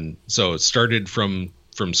 And so it started from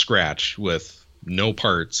scratch with no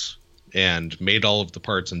parts and made all of the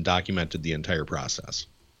parts and documented the entire process.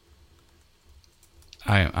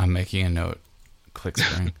 I'm making a note.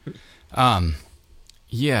 ClickSpring.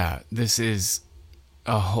 This is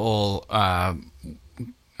a whole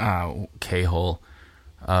K-hole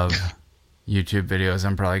of YouTube videos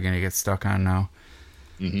I'm probably going to get stuck on now.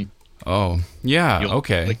 Mm-hmm. Oh, yeah,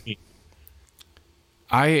 okay. Like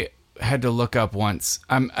I had to look up once.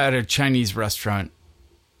 I'm at a Chinese restaurant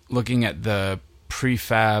looking at the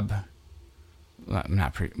prefab, but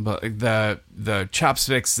the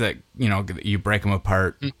chopsticks that, you break them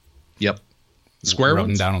apart. Yep. Square rub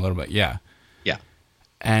ones? them down a little bit. Yeah. Yeah.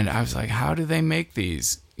 And I was like, how do they make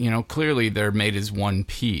these? Clearly they're made as one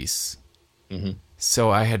piece. Mm-hmm. So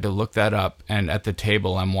I had to look that up. And at the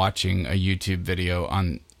table, I'm watching a YouTube video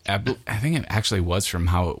on, I think it actually was from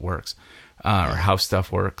How It Works, or How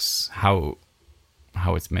Stuff Works, how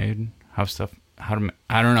it's made, I don't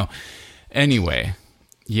know. Anyway,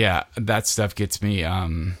 yeah, that stuff gets me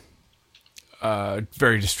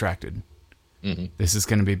very distracted. Mm-hmm. This is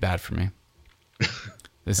going to be bad for me.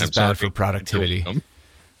 This is bad for productivity.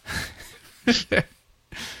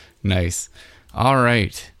 Nice. All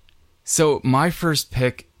right. So my first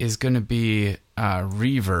pick is going to be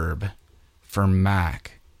Reverb for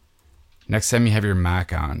Mac. Next time you have your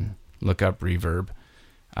Mac on, look up Reverb.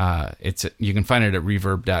 You can find it at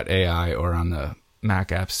reverb.ai or on the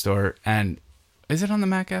Mac App Store. And is it on the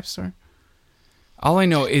Mac App Store? All I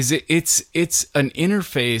know is it's an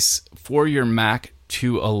interface for your Mac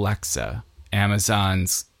to Alexa,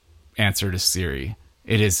 Amazon's answer to Siri.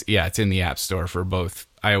 It's in the App Store for both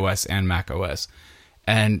iOS and Mac OS.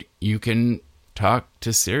 And you can talk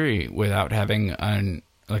to Siri without having an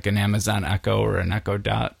Amazon Echo or an Echo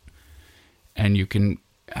Dot. And you can,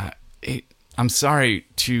 I'm sorry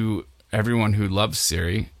to everyone who loves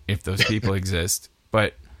Siri, if those people exist,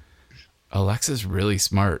 but Alexa's really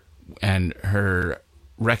smart, and her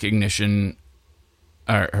recognition,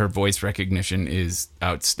 her voice recognition is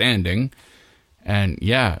outstanding. And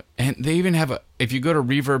and they even have if you go to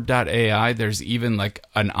reverb.ai, there's even like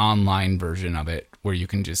an online version of it where you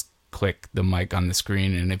can just click the mic on the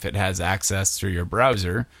screen, and if it has access through your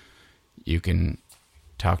browser, you can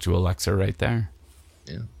talk to Alexa right there.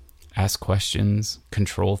 Yeah. Ask questions,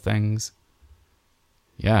 control things.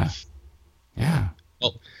 Yeah. Yeah.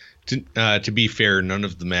 Well, To be fair, none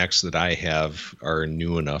of the Macs that I have are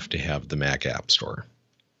new enough to have the Mac App Store.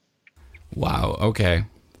 Wow. Okay.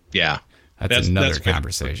 Yeah. That's another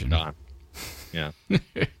conversation. Yeah.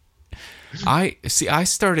 I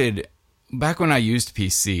started back when I used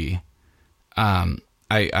PC.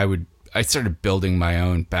 I started building my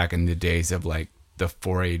own back in the days of like the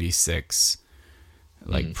 486,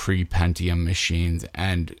 like pre-Pentium machines,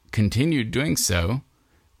 and continued doing so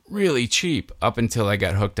really cheap up until I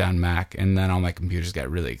got hooked on Mac, and then all my computers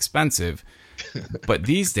got really expensive. But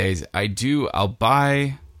these days I'll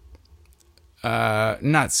buy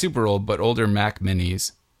not super old, but older Mac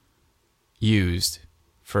minis used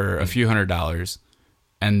for a few $100s,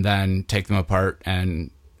 and then take them apart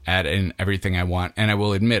and add in everything I want. And I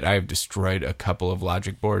will admit I've destroyed a couple of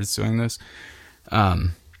logic boards doing this.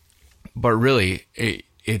 But really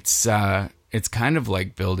it's kind of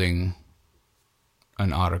like building an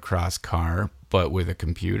autocross car, but with a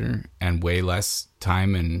computer and way less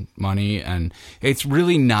time and money. And it's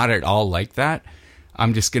really not at all like that.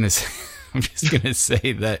 I'm just going to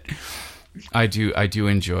say that I do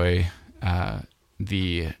enjoy,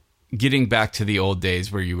 the getting back to the old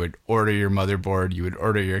days where you would order your motherboard, you would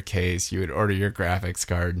order your case, you would order your graphics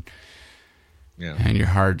card, and your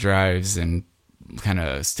hard drives, and kind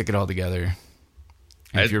of stick it all together.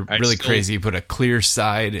 And if you're really crazy, you put a clear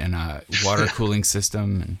side and a water cooling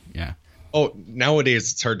system, and yeah. Oh,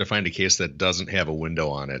 nowadays it's hard to find a case that doesn't have a window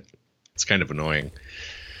on it. It's kind of annoying.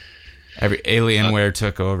 Every Alienware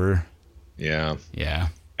took over. Yeah. Yeah.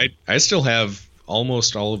 I still have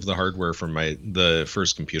almost all of the hardware from the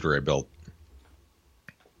first computer I built.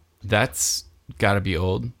 That's got to be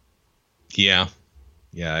old. Yeah.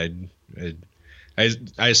 Yeah.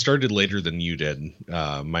 I started later than you did.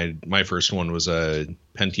 My first one was a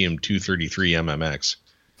Pentium 233 MMX.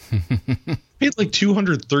 Paid like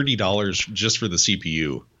 $230 just for the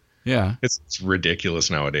CPU. Yeah. It's ridiculous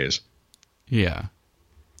nowadays. Yeah.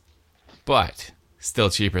 But still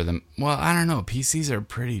cheaper than, well, I don't know. PCs are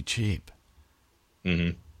pretty cheap.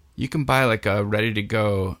 Mm-hmm. You can buy like a ready to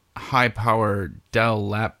go high power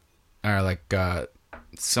Dell or like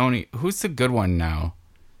Sony. Who's the good one now?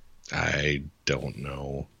 I don't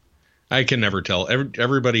know. I can never tell.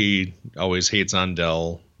 Everybody always hates on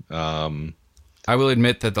Dell. I will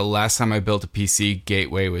admit that the last time I built a PC,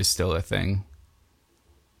 Gateway was still a thing.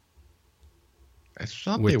 I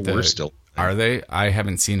thought they were still. Are they? I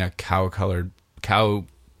haven't seen a cow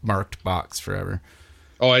marked box forever.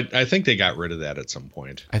 Oh, I think they got rid of that at some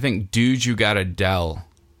point. I think "Dude, you got a Dell"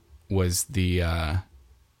 was the ad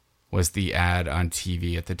on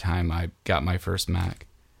TV at the time I got my first Mac.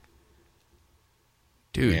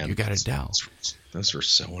 Dude, man, you got a Dell. Those were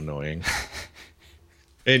so annoying.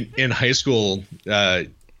 In high school, I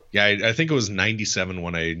think it was 97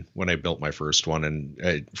 when I built my first one,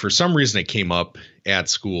 and for some reason it came up at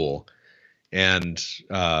school, and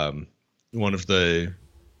one of the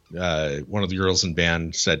girls in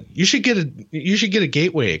band said, you should get a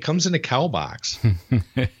Gateway. It comes in a cow box.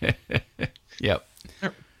 Yep.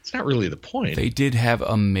 It's not really the point. They did have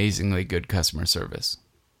amazingly good customer service.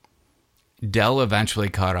 Dell eventually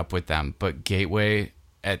caught up with them, but Gateway,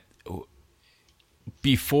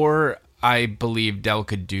 before I believe Dell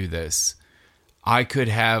could do this, I could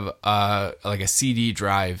have like a CD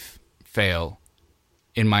drive fail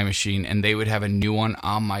in my machine, and they would have a new one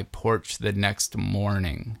on my porch the next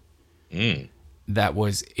morning. That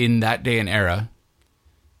was in that day and era,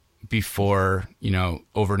 before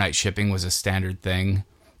overnight shipping was a standard thing.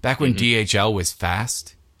 Back when DHL was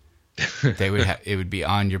fast, it would be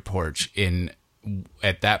on your porch in,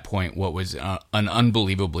 at that point, what was an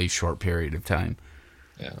unbelievably short period of time.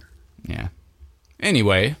 Yeah.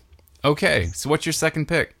 Anyway, okay. So what's your second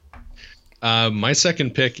pick? My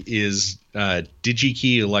second pick is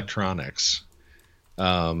DigiKey Electronics.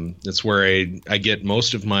 It's where I get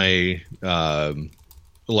most of my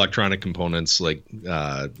electronic components, like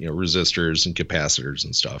resistors and capacitors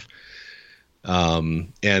and stuff.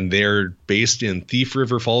 And they're based in Thief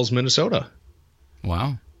River Falls, Minnesota.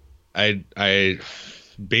 Wow. I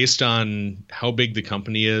based on how big the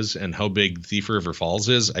company is and how big Thief River Falls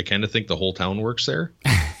is, I kind of think the whole town works there.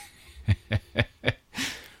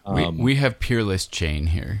 We have Peerless Chain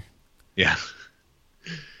here. Yeah.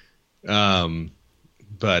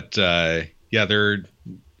 But they're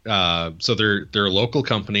a local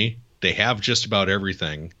company. They have just about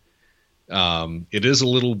everything. It is a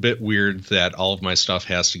little bit weird that all of my stuff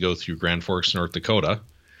has to go through Grand Forks, North Dakota,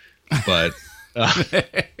 but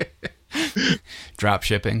drop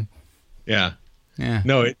shipping. Yeah.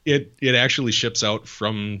 No, it actually ships out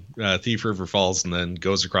from Thief River Falls and then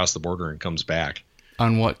goes across the border and comes back.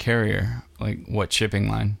 On what carrier? Like what shipping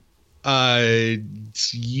line? It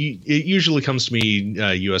usually comes to me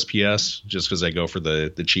USPS just because I go for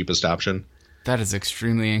the cheapest option. That is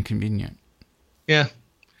extremely inconvenient. Yeah.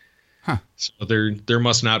 Huh. So there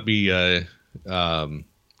must not be a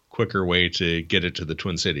quicker way to get it to the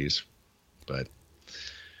Twin Cities, but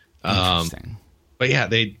Interesting. but yeah,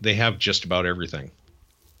 they have just about everything.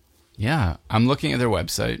 Yeah, I'm looking at their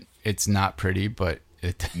website. It's not pretty, but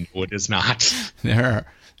No, it is not. there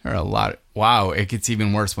are a lot. Wow, it gets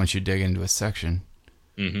even worse once you dig into a section.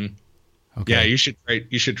 Mm-hmm. Okay. Yeah, you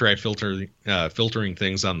should try filtering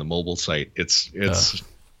things on the mobile site. It's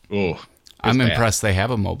I'm bad. impressed they have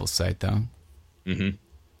a mobile site though. Mm-hmm.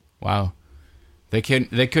 Wow. They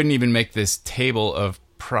couldn't even make this table of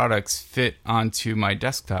products fit onto my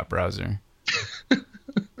desktop browser.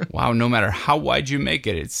 Wow, no matter how wide you make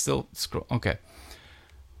it, it's still scroll. Okay.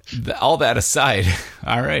 All that aside,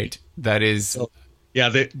 all right. That is Yeah,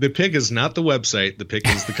 the pig is not the website, the pig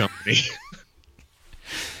is the company.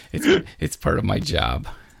 it's part of my job.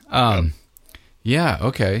 Yeah,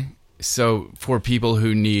 okay. So for people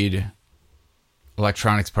who need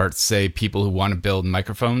electronics parts, say people who want to build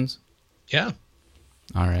microphones. Yeah.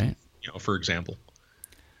 All right. For example.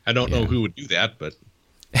 I don't know who would do that, but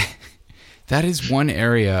that is one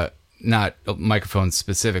area, not microphones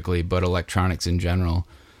specifically, but electronics in general.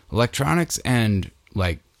 Electronics and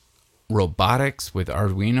like robotics with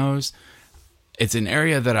Arduinos. It's an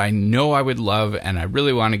area that I know I would love and I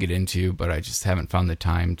really want to get into, but I just haven't found the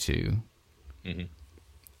time to. Mm-hmm.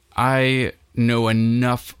 I know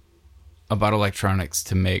enough about electronics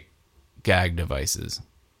to make gag devices.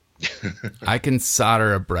 I can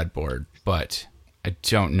solder a breadboard, but I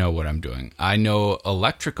don't know what I'm doing. I know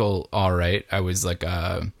electrical all right. I was like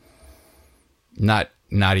not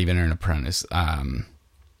even an apprentice.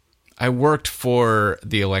 I worked for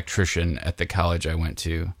the electrician at the college I went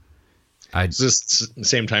to. Is this the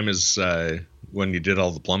same time as when you did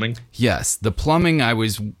all the plumbing? Yes, the plumbing I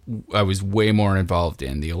was way more involved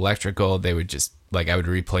in. The electrical, they would just I would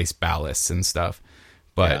replace ballasts and stuff.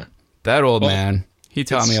 But that old man, he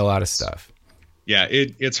taught me a lot of stuff. Yeah,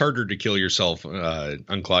 it's harder to kill yourself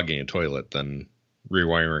unclogging a toilet than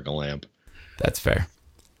rewiring a lamp. That's fair.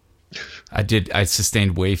 I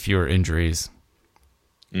sustained way fewer injuries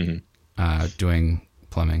doing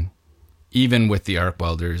plumbing, even with the arc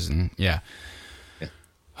welders and yeah.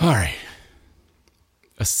 All right.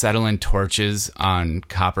 Acetylene torches on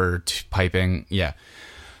copper piping. Yeah.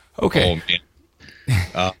 Okay.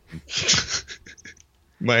 Oh,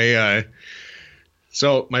 man.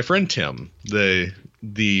 So my friend Tim,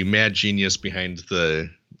 the mad genius behind the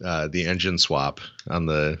engine swap on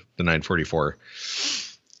the 944,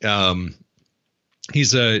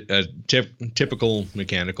 he's a typical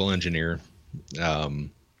mechanical engineer,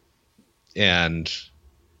 and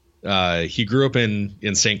he grew up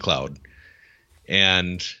in St. Cloud,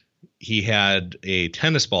 and he had a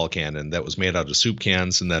tennis ball cannon that was made out of soup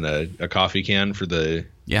cans and then a coffee can for the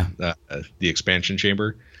expansion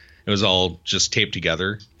chamber. It was all just taped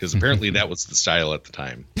together because apparently that was the style at the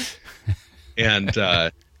time.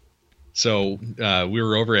 And so we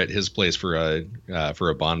were over at his place for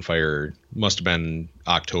a bonfire. Must have been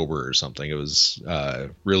October or something. It was a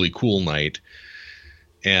really cool night.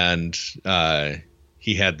 And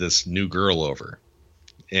he had this new girl over.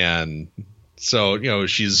 And so,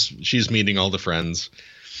 she's meeting all the friends.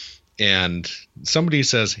 And somebody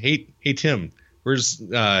says, Hey, Tim, where's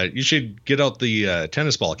you should get out the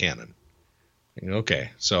tennis ball cannon.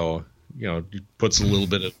 Okay, so he puts a little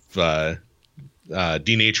bit of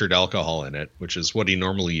denatured alcohol in it, which is what he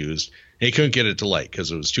normally used. And he couldn't get it to light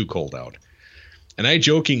because it was too cold out. And I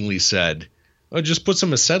jokingly said, "Oh, just put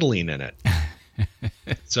some acetylene in it."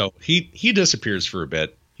 So he disappears for a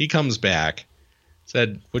bit. He comes back,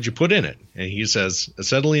 said, "What'd you put in it?" And he says,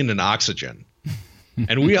 "Acetylene and oxygen."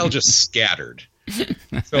 And we all just scattered.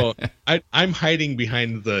 So I'm hiding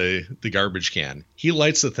behind the garbage can. He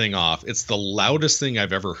lights the thing off. It's the loudest thing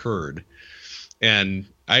I've ever heard. And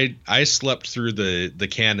I slept through the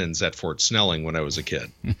cannons at Fort Snelling when I was a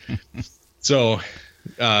kid. So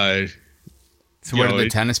where did the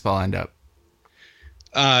tennis ball end up?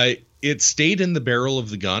 It stayed in the barrel of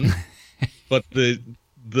the gun, but the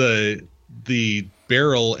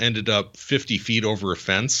barrel ended up 50 feet over a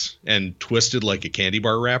fence and twisted like a candy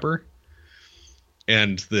bar wrapper.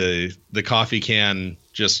 And the coffee can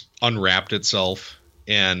just unwrapped itself.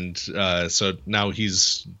 And so now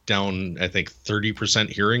he's down, I think, 30%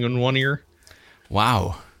 hearing in one ear.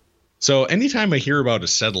 Wow. So anytime I hear about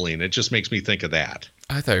acetylene, it just makes me think of that.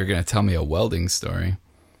 I thought you were going to tell me a welding story.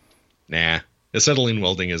 Nah, acetylene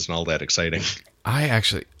welding isn't all that exciting.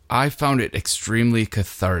 I found it extremely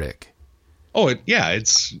cathartic. Oh,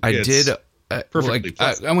 it's perfectly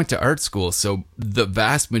pleasant. I went to art school, so the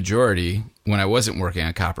vast majority, when I wasn't working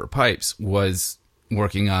on copper pipes, was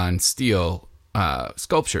working on steel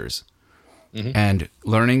sculptures. Mm-hmm. And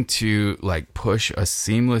learning to like push a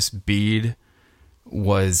seamless bead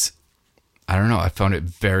was, I don't know, I found it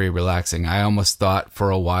very relaxing. I almost thought for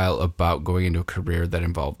a while about going into a career that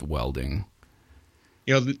involved welding.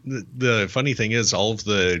 You know, the funny thing is, all of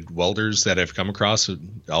the welders that I've come across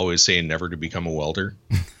always say never to become a welder.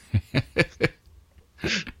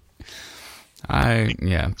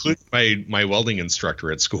 Including my welding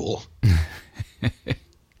instructor at school.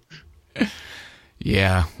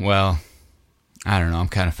 Yeah, well, I don't know. I'm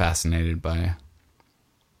kind of fascinated by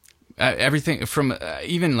everything from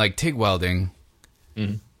even like TIG welding.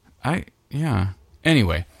 Mm-hmm.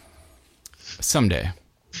 Anyway, someday.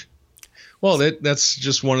 Well, that's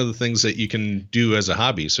just one of the things that you can do as a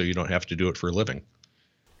hobby, so you don't have to do it for a living.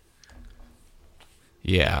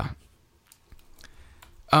 Yeah.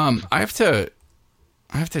 I have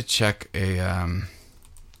to check a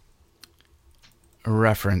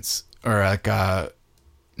reference or like a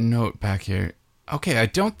note back here. Okay, I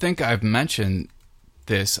don't think I've mentioned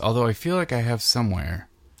this, although I feel like I have somewhere.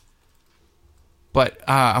 But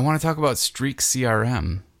I want to talk about Streak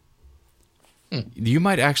CRM. You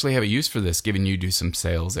might actually have a use for this, given you do some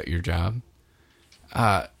sales at your job.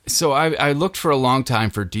 So I looked for a long time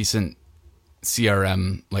for decent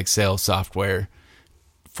CRM, like sales software,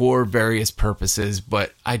 for various purposes,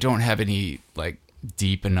 but I don't have any like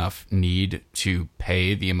deep enough need to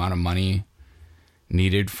pay the amount of money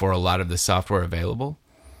needed for a lot of the software available.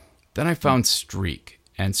 Then I found Streak,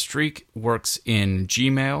 and Streak works in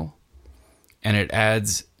Gmail, and it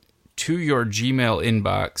adds to your Gmail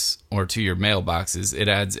inbox or to your mailboxes, it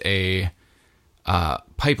adds a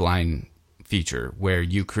pipeline feature where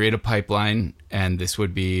you create a pipeline, and this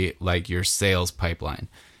would be like your sales pipeline.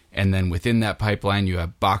 And then within that pipeline, you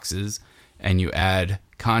have boxes, and you add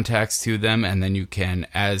contacts to them, and then you can,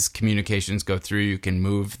 as communications go through, you can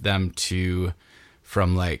move them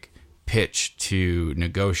from like pitch to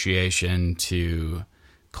negotiation to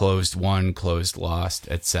closed won, closed lost,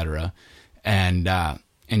 etc. And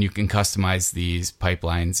you can customize these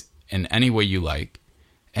pipelines in any way you like,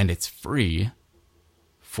 and it's free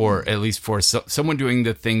for at least for someone doing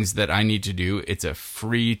the things that I need to do. It's a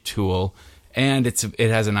free tool, and it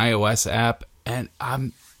has an iOS app, and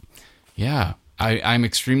I'm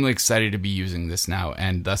extremely excited to be using this now.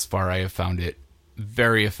 And thus far, I have found it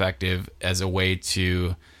very effective as a way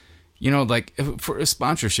to, like for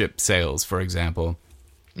sponsorship sales, for example.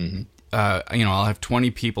 Mm-hmm. I'll have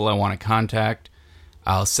 20 people I want to contact.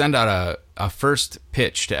 I'll send out a first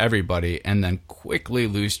pitch to everybody and then quickly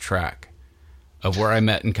lose track of where I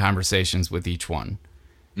met in conversations with each one.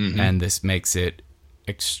 Mm-hmm. And this makes it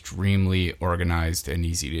extremely organized and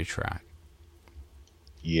easy to track.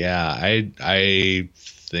 Yeah, I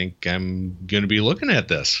think I'm going to be looking at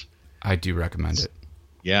this. I do recommend it.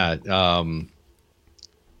 Yeah,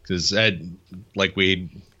 because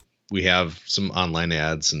we have some online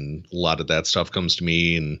ads, and a lot of that stuff comes to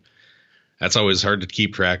me, and that's always hard to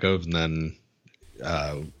keep track of. And then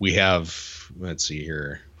we have, let's see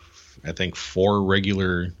here, I think 4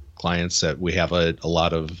 regular clients that we have a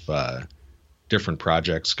lot of different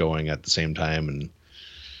projects going at the same time. And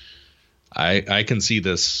I can see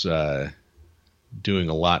this doing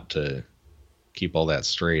a lot to keep all that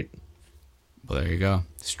straight. Well, there you go.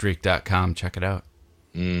 Streak.com. Check it out.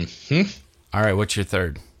 Mm-hmm. All right. What's your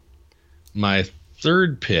third? My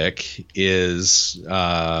third pick is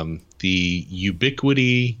the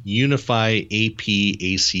Ubiquiti Unify AP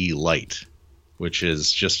AC Lite, which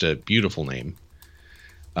is just a beautiful name.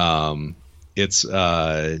 It's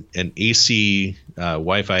an AC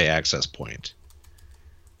Wi-Fi access point.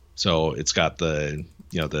 So it's got the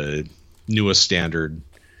newest standard.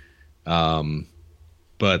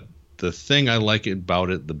 But the thing I like about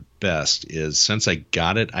it the best is since I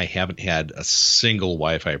got it, I haven't had a single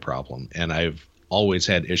Wi-Fi problem. And I've always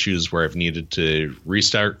had issues where I've needed to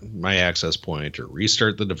restart my access point or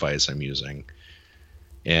restart the device I'm using.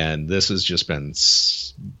 And this has just been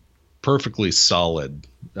perfectly solid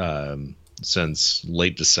since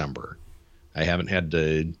late December. I haven't had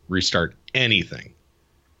to restart anything.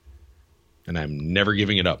 And I'm never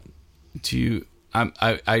giving it up.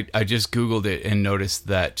 I just Googled it and noticed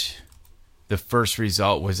that the first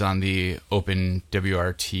result was on the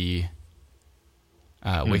OpenWRT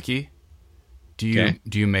wiki. Do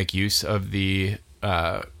you make use of the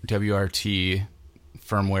WRT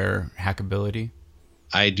firmware hackability?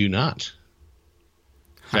 I do not.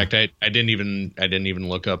 In fact, I didn't even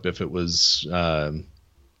look up if it was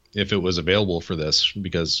if it was available for this,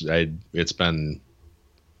 because it's been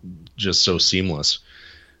just so seamless.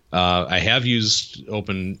 I have used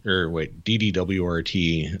DDWRT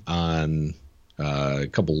on a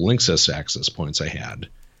couple Linksys access points I had,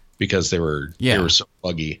 because they were so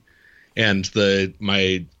buggy. And the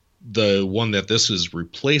one that this is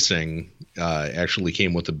replacing actually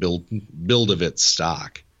came with a build of its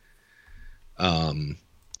stock. And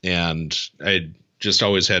I just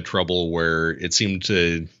always had trouble where it seemed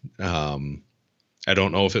to, I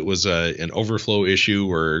don't know if it was an overflow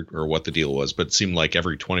issue or what the deal was, but it seemed like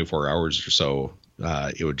every 24 hours or so,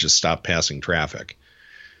 it would just stop passing traffic.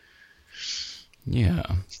 Yeah.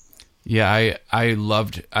 Yeah,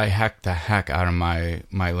 I hacked the heck out of my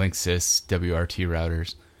Linksys WRT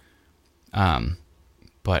routers.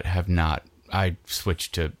 But have not. I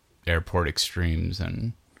switched to Airport Extremes,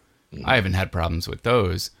 and I haven't had problems with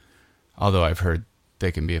those, although I've heard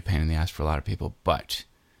they can be a pain in the ass for a lot of people. But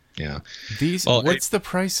yeah, what's the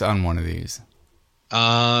price on one of these?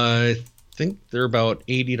 I think they're about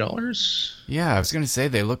 $80. Yeah, I was going to say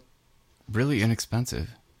they look really inexpensive.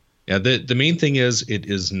 Yeah, the main thing is it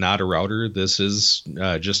is not a router. This is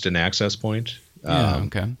just an access point.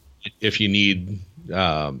 Okay. If you need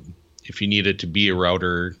it to be a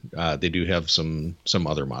router, they do have some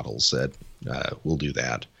other models that will do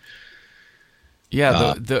that.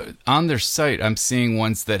 Yeah, the on their site, I'm seeing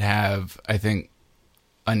ones that have, I think,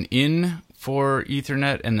 an in for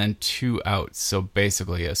Ethernet and then 2 outs. So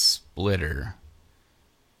basically a splitter.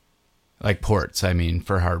 Like ports, I mean,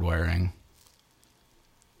 for hard wiring.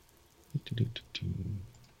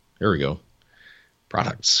 There we go.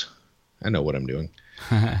 Products. I know what I'm doing.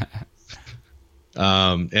 And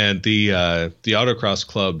the Autocross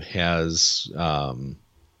Club has, let's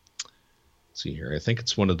see here. I think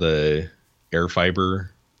it's one of the air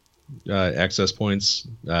fiber access points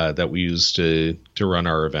that we use to run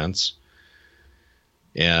our events.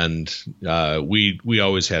 And we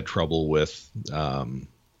always had trouble with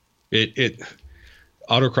it.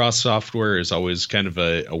 Autocross software is always kind of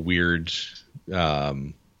a weird.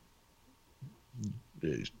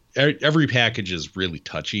 Every package is really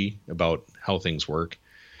touchy about how things work,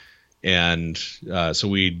 and so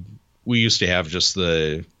we used to have just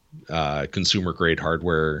the consumer grade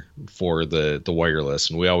hardware for the wireless,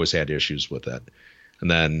 and we always had issues with it.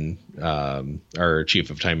 And then our chief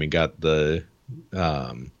of timing got the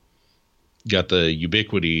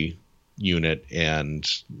Ubiquiti unit and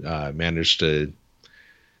managed to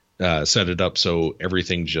set it up so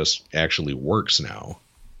everything just actually works now.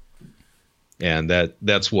 And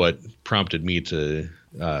that's what prompted me to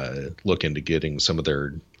look into getting some of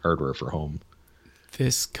their hardware for home.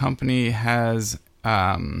 This company has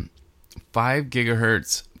 5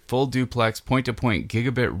 gigahertz full duplex point-to-point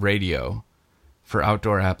gigabit radio for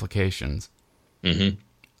outdoor applications. Mm-hmm.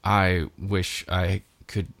 I wish I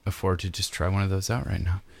could afford to just try one of those out right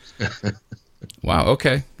now. Wow.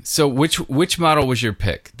 Okay. So which model was your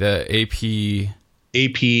pick? The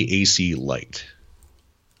AP-AC Lite.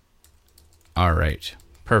 All right.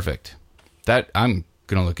 Perfect. That I'm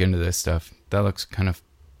gonna look into this stuff. That looks kind of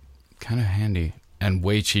handy and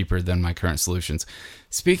way cheaper than my current solutions.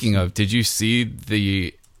 Speaking of, did you see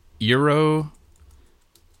the Eero?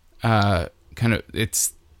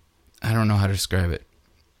 It's, I don't know how to describe it.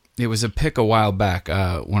 It was a pick a while back.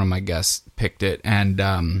 One of my guests picked it,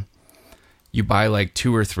 and you buy like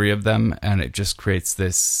 2 or 3 of them, and it just creates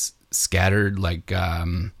this scattered, like,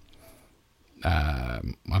 I'm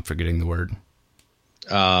forgetting the word.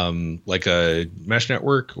 Like a mesh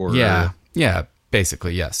network, or yeah,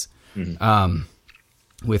 basically, yes. Mm-hmm.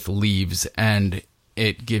 With leaves, and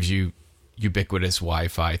it gives you ubiquitous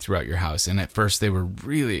Wi-Fi throughout your house. And at first they were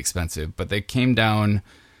really expensive, but they came down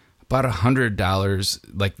about $100.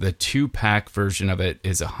 Like the 2-pack version of it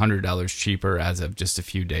is $100 cheaper as of just a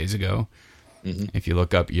few days ago. Mm-hmm. If you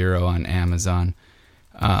look up Eero on Amazon,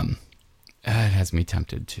 it has me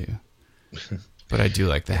tempted too. But I do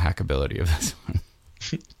like the hackability of this one.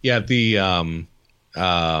 Yeah,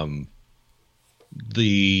 the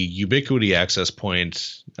Ubiquiti access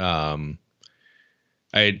point, I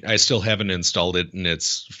still haven't installed it in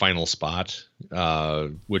its final spot,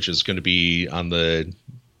 which is going to be on the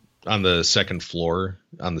second floor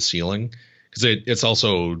on the ceiling, because it's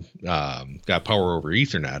also got power over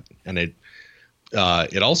Ethernet, and it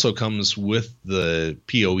also comes with the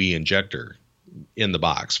PoE injector in the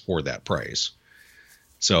box for that price.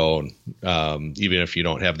 So even if you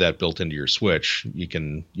don't have that built into your switch, you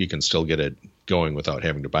can still get it going without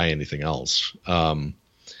having to buy anything else.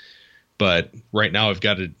 But right now I've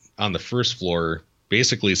got it on the first floor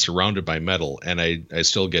basically surrounded by metal, and I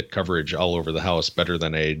still get coverage all over the house better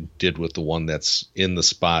than I did with the one that's in the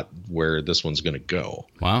spot where this one's going to go.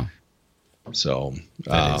 Wow. So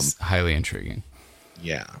That is highly intriguing.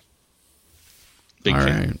 yeah. Big All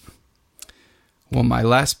fan. right. Well, my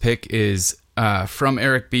last pick is from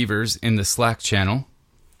Eric Beavers in the Slack channel.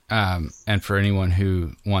 And for anyone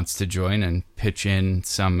who wants to join and pitch in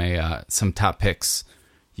some top picks,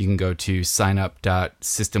 you can go to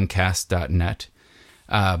signup.systemcast.net.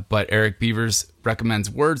 But Eric Beavers recommends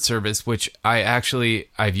Word Service, which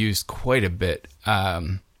I've used quite a bit.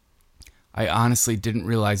 I honestly didn't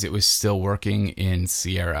realize it was still working in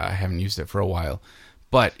Sierra. I haven't used it for a while,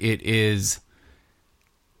 but it is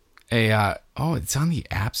it's on the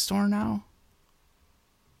App Store now.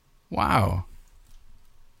 Wow.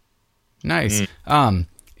 Nice.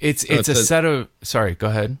 It's a set of. Sorry, go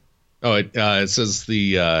ahead. Oh, it says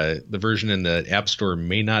the version in the App Store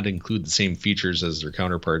may not include the same features as their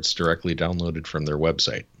counterparts directly downloaded from their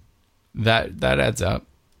website. That adds up.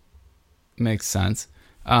 Makes sense.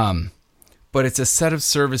 But it's a set of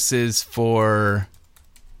services for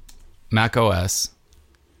Mac OS.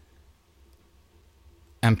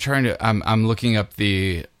 I'm looking up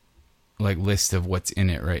the list of what's in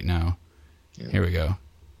it right now. Yeah. Here we go.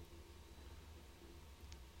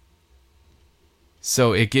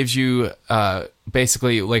 So it gives you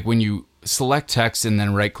basically, like, when you select text and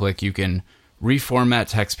then right click, you can reformat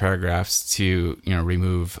text paragraphs to,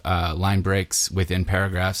 remove line breaks within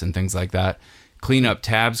paragraphs and things like that. Clean up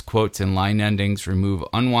tabs, quotes, and line endings, remove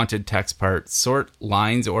unwanted text parts, sort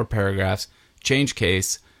lines or paragraphs, change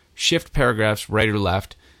case, shift paragraphs right or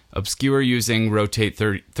left, obscure using rotate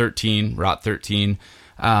 13, rot 13,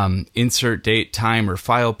 insert date, time, or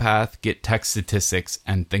file path, get text statistics,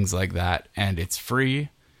 and things like that. And it's free.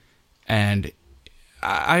 And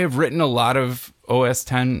I have written a lot of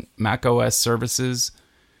OS X, Mac OS services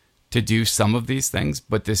to do some of these things,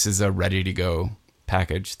 but this is a ready-to-go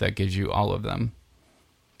package that gives you all of them.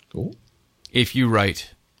 Cool. If you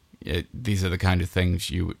write, these are the kind of things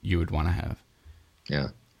you would want to have. Yeah.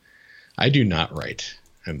 I do not write.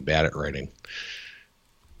 I'm bad at writing.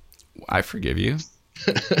 I forgive you.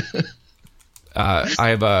 I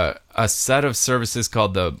have a set of services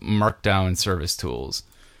called the Markdown Service Tools,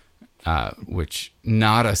 which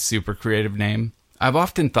not a super creative name. I've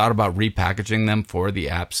often thought about repackaging them for the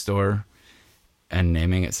App Store and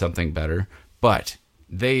naming it something better. But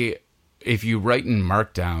if you write in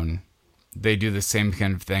Markdown, they do the same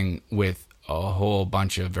kind of thing with a whole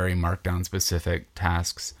bunch of very Markdown specific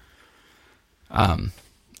tasks.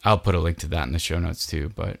 I'll put a link to that in the show notes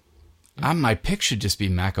too, but my pick should just be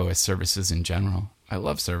macOS services in general. I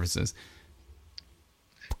love services.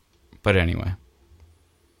 But anyway.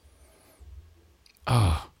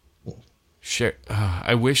 Oh, shit.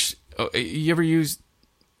 I wish you ever use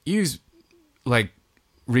like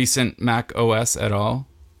recent Mac OS at all?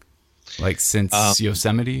 Like since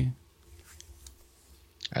Yosemite?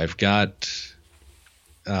 I've got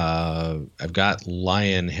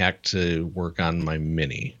Lion hacked to work on my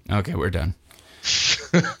Mini. Okay, we're done.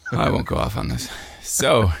 I won't go off on this.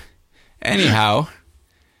 So, anyhow,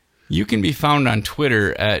 you can be found on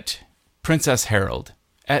Twitter at Princess Harold.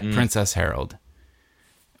 Princess Harold.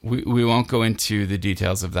 We won't go into the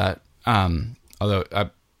details of that. Although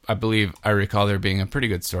I believe I recall there being a pretty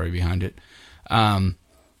good story behind it.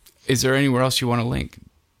 Is there anywhere else you want to link?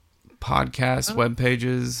 Podcasts, web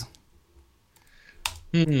pages?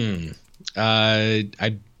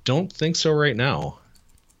 I don't think so right now.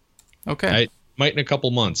 Okay. I might in a couple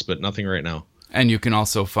months, but nothing right now. And you can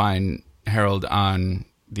also find Harold on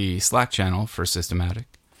the Slack channel for Systematic.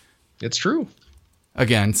 It's true.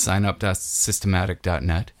 Again, sign up to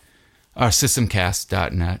systematic.net or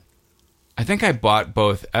systemcast.net. I think I bought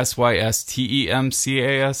both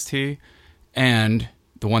SYSTEMCAST and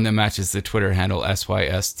the one that matches the Twitter handle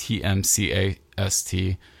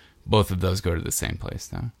SYSTMCAST. Both of those go to the same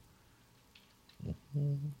place now.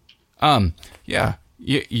 Yeah,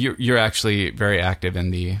 you're actually very active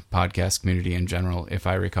in the podcast community in general, if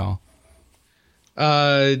I recall.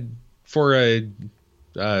 For a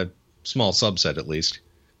small subset, at least.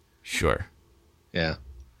 Sure. Yeah.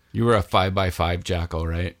 You were a 5x5 jackal,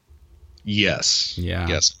 right? Yes. Yeah.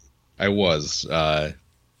 Yes, I was.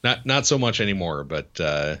 Not so much anymore, but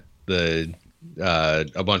a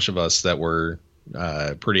bunch of us that were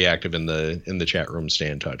pretty active in the chat room stay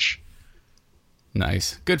in touch.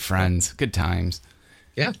 Nice. Good friends. Good times.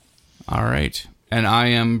 Yeah. All right. And I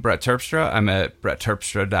am Brett Terpstra. I'm at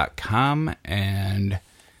brettterpstra.com and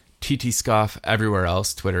TTScoff everywhere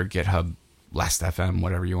else. Twitter, GitHub, Last.fm,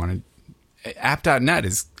 whatever you want to. App.net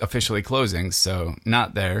is officially closing, so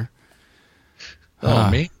not there.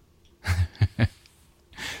 Oh, man.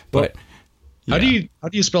 But How do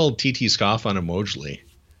you spell TT Scoff on Emojli?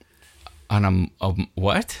 on a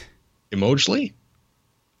what? Emojli?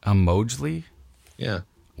 Emojli? Yeah.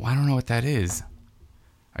 Well, I don't know what that is.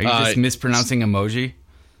 Are you just mispronouncing emoji?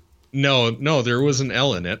 No, there was an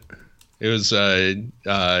L in it. It was an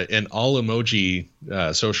all emoji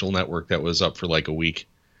social network that was up for like a week.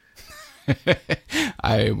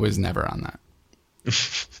 I was never on that.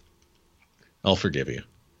 I'll forgive you.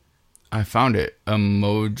 I found it.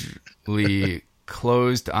 Emojli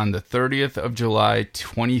closed on the 30th of July,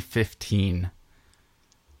 2015.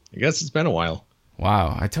 I guess it's been a while.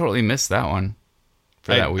 Wow, I totally missed that one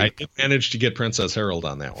for that week. I did manage to get Princess Herald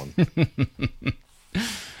on that one.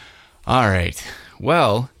 All right.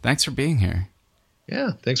 Well, thanks for being here.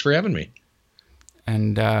 Yeah, thanks for having me.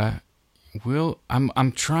 And I'm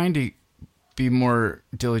trying to be more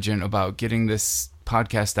diligent about getting this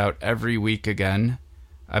podcast out every week again.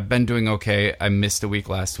 I've been doing okay. I missed a week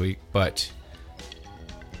last week, but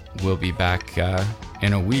we'll be back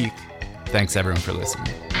in a week. Thanks everyone for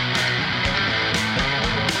listening.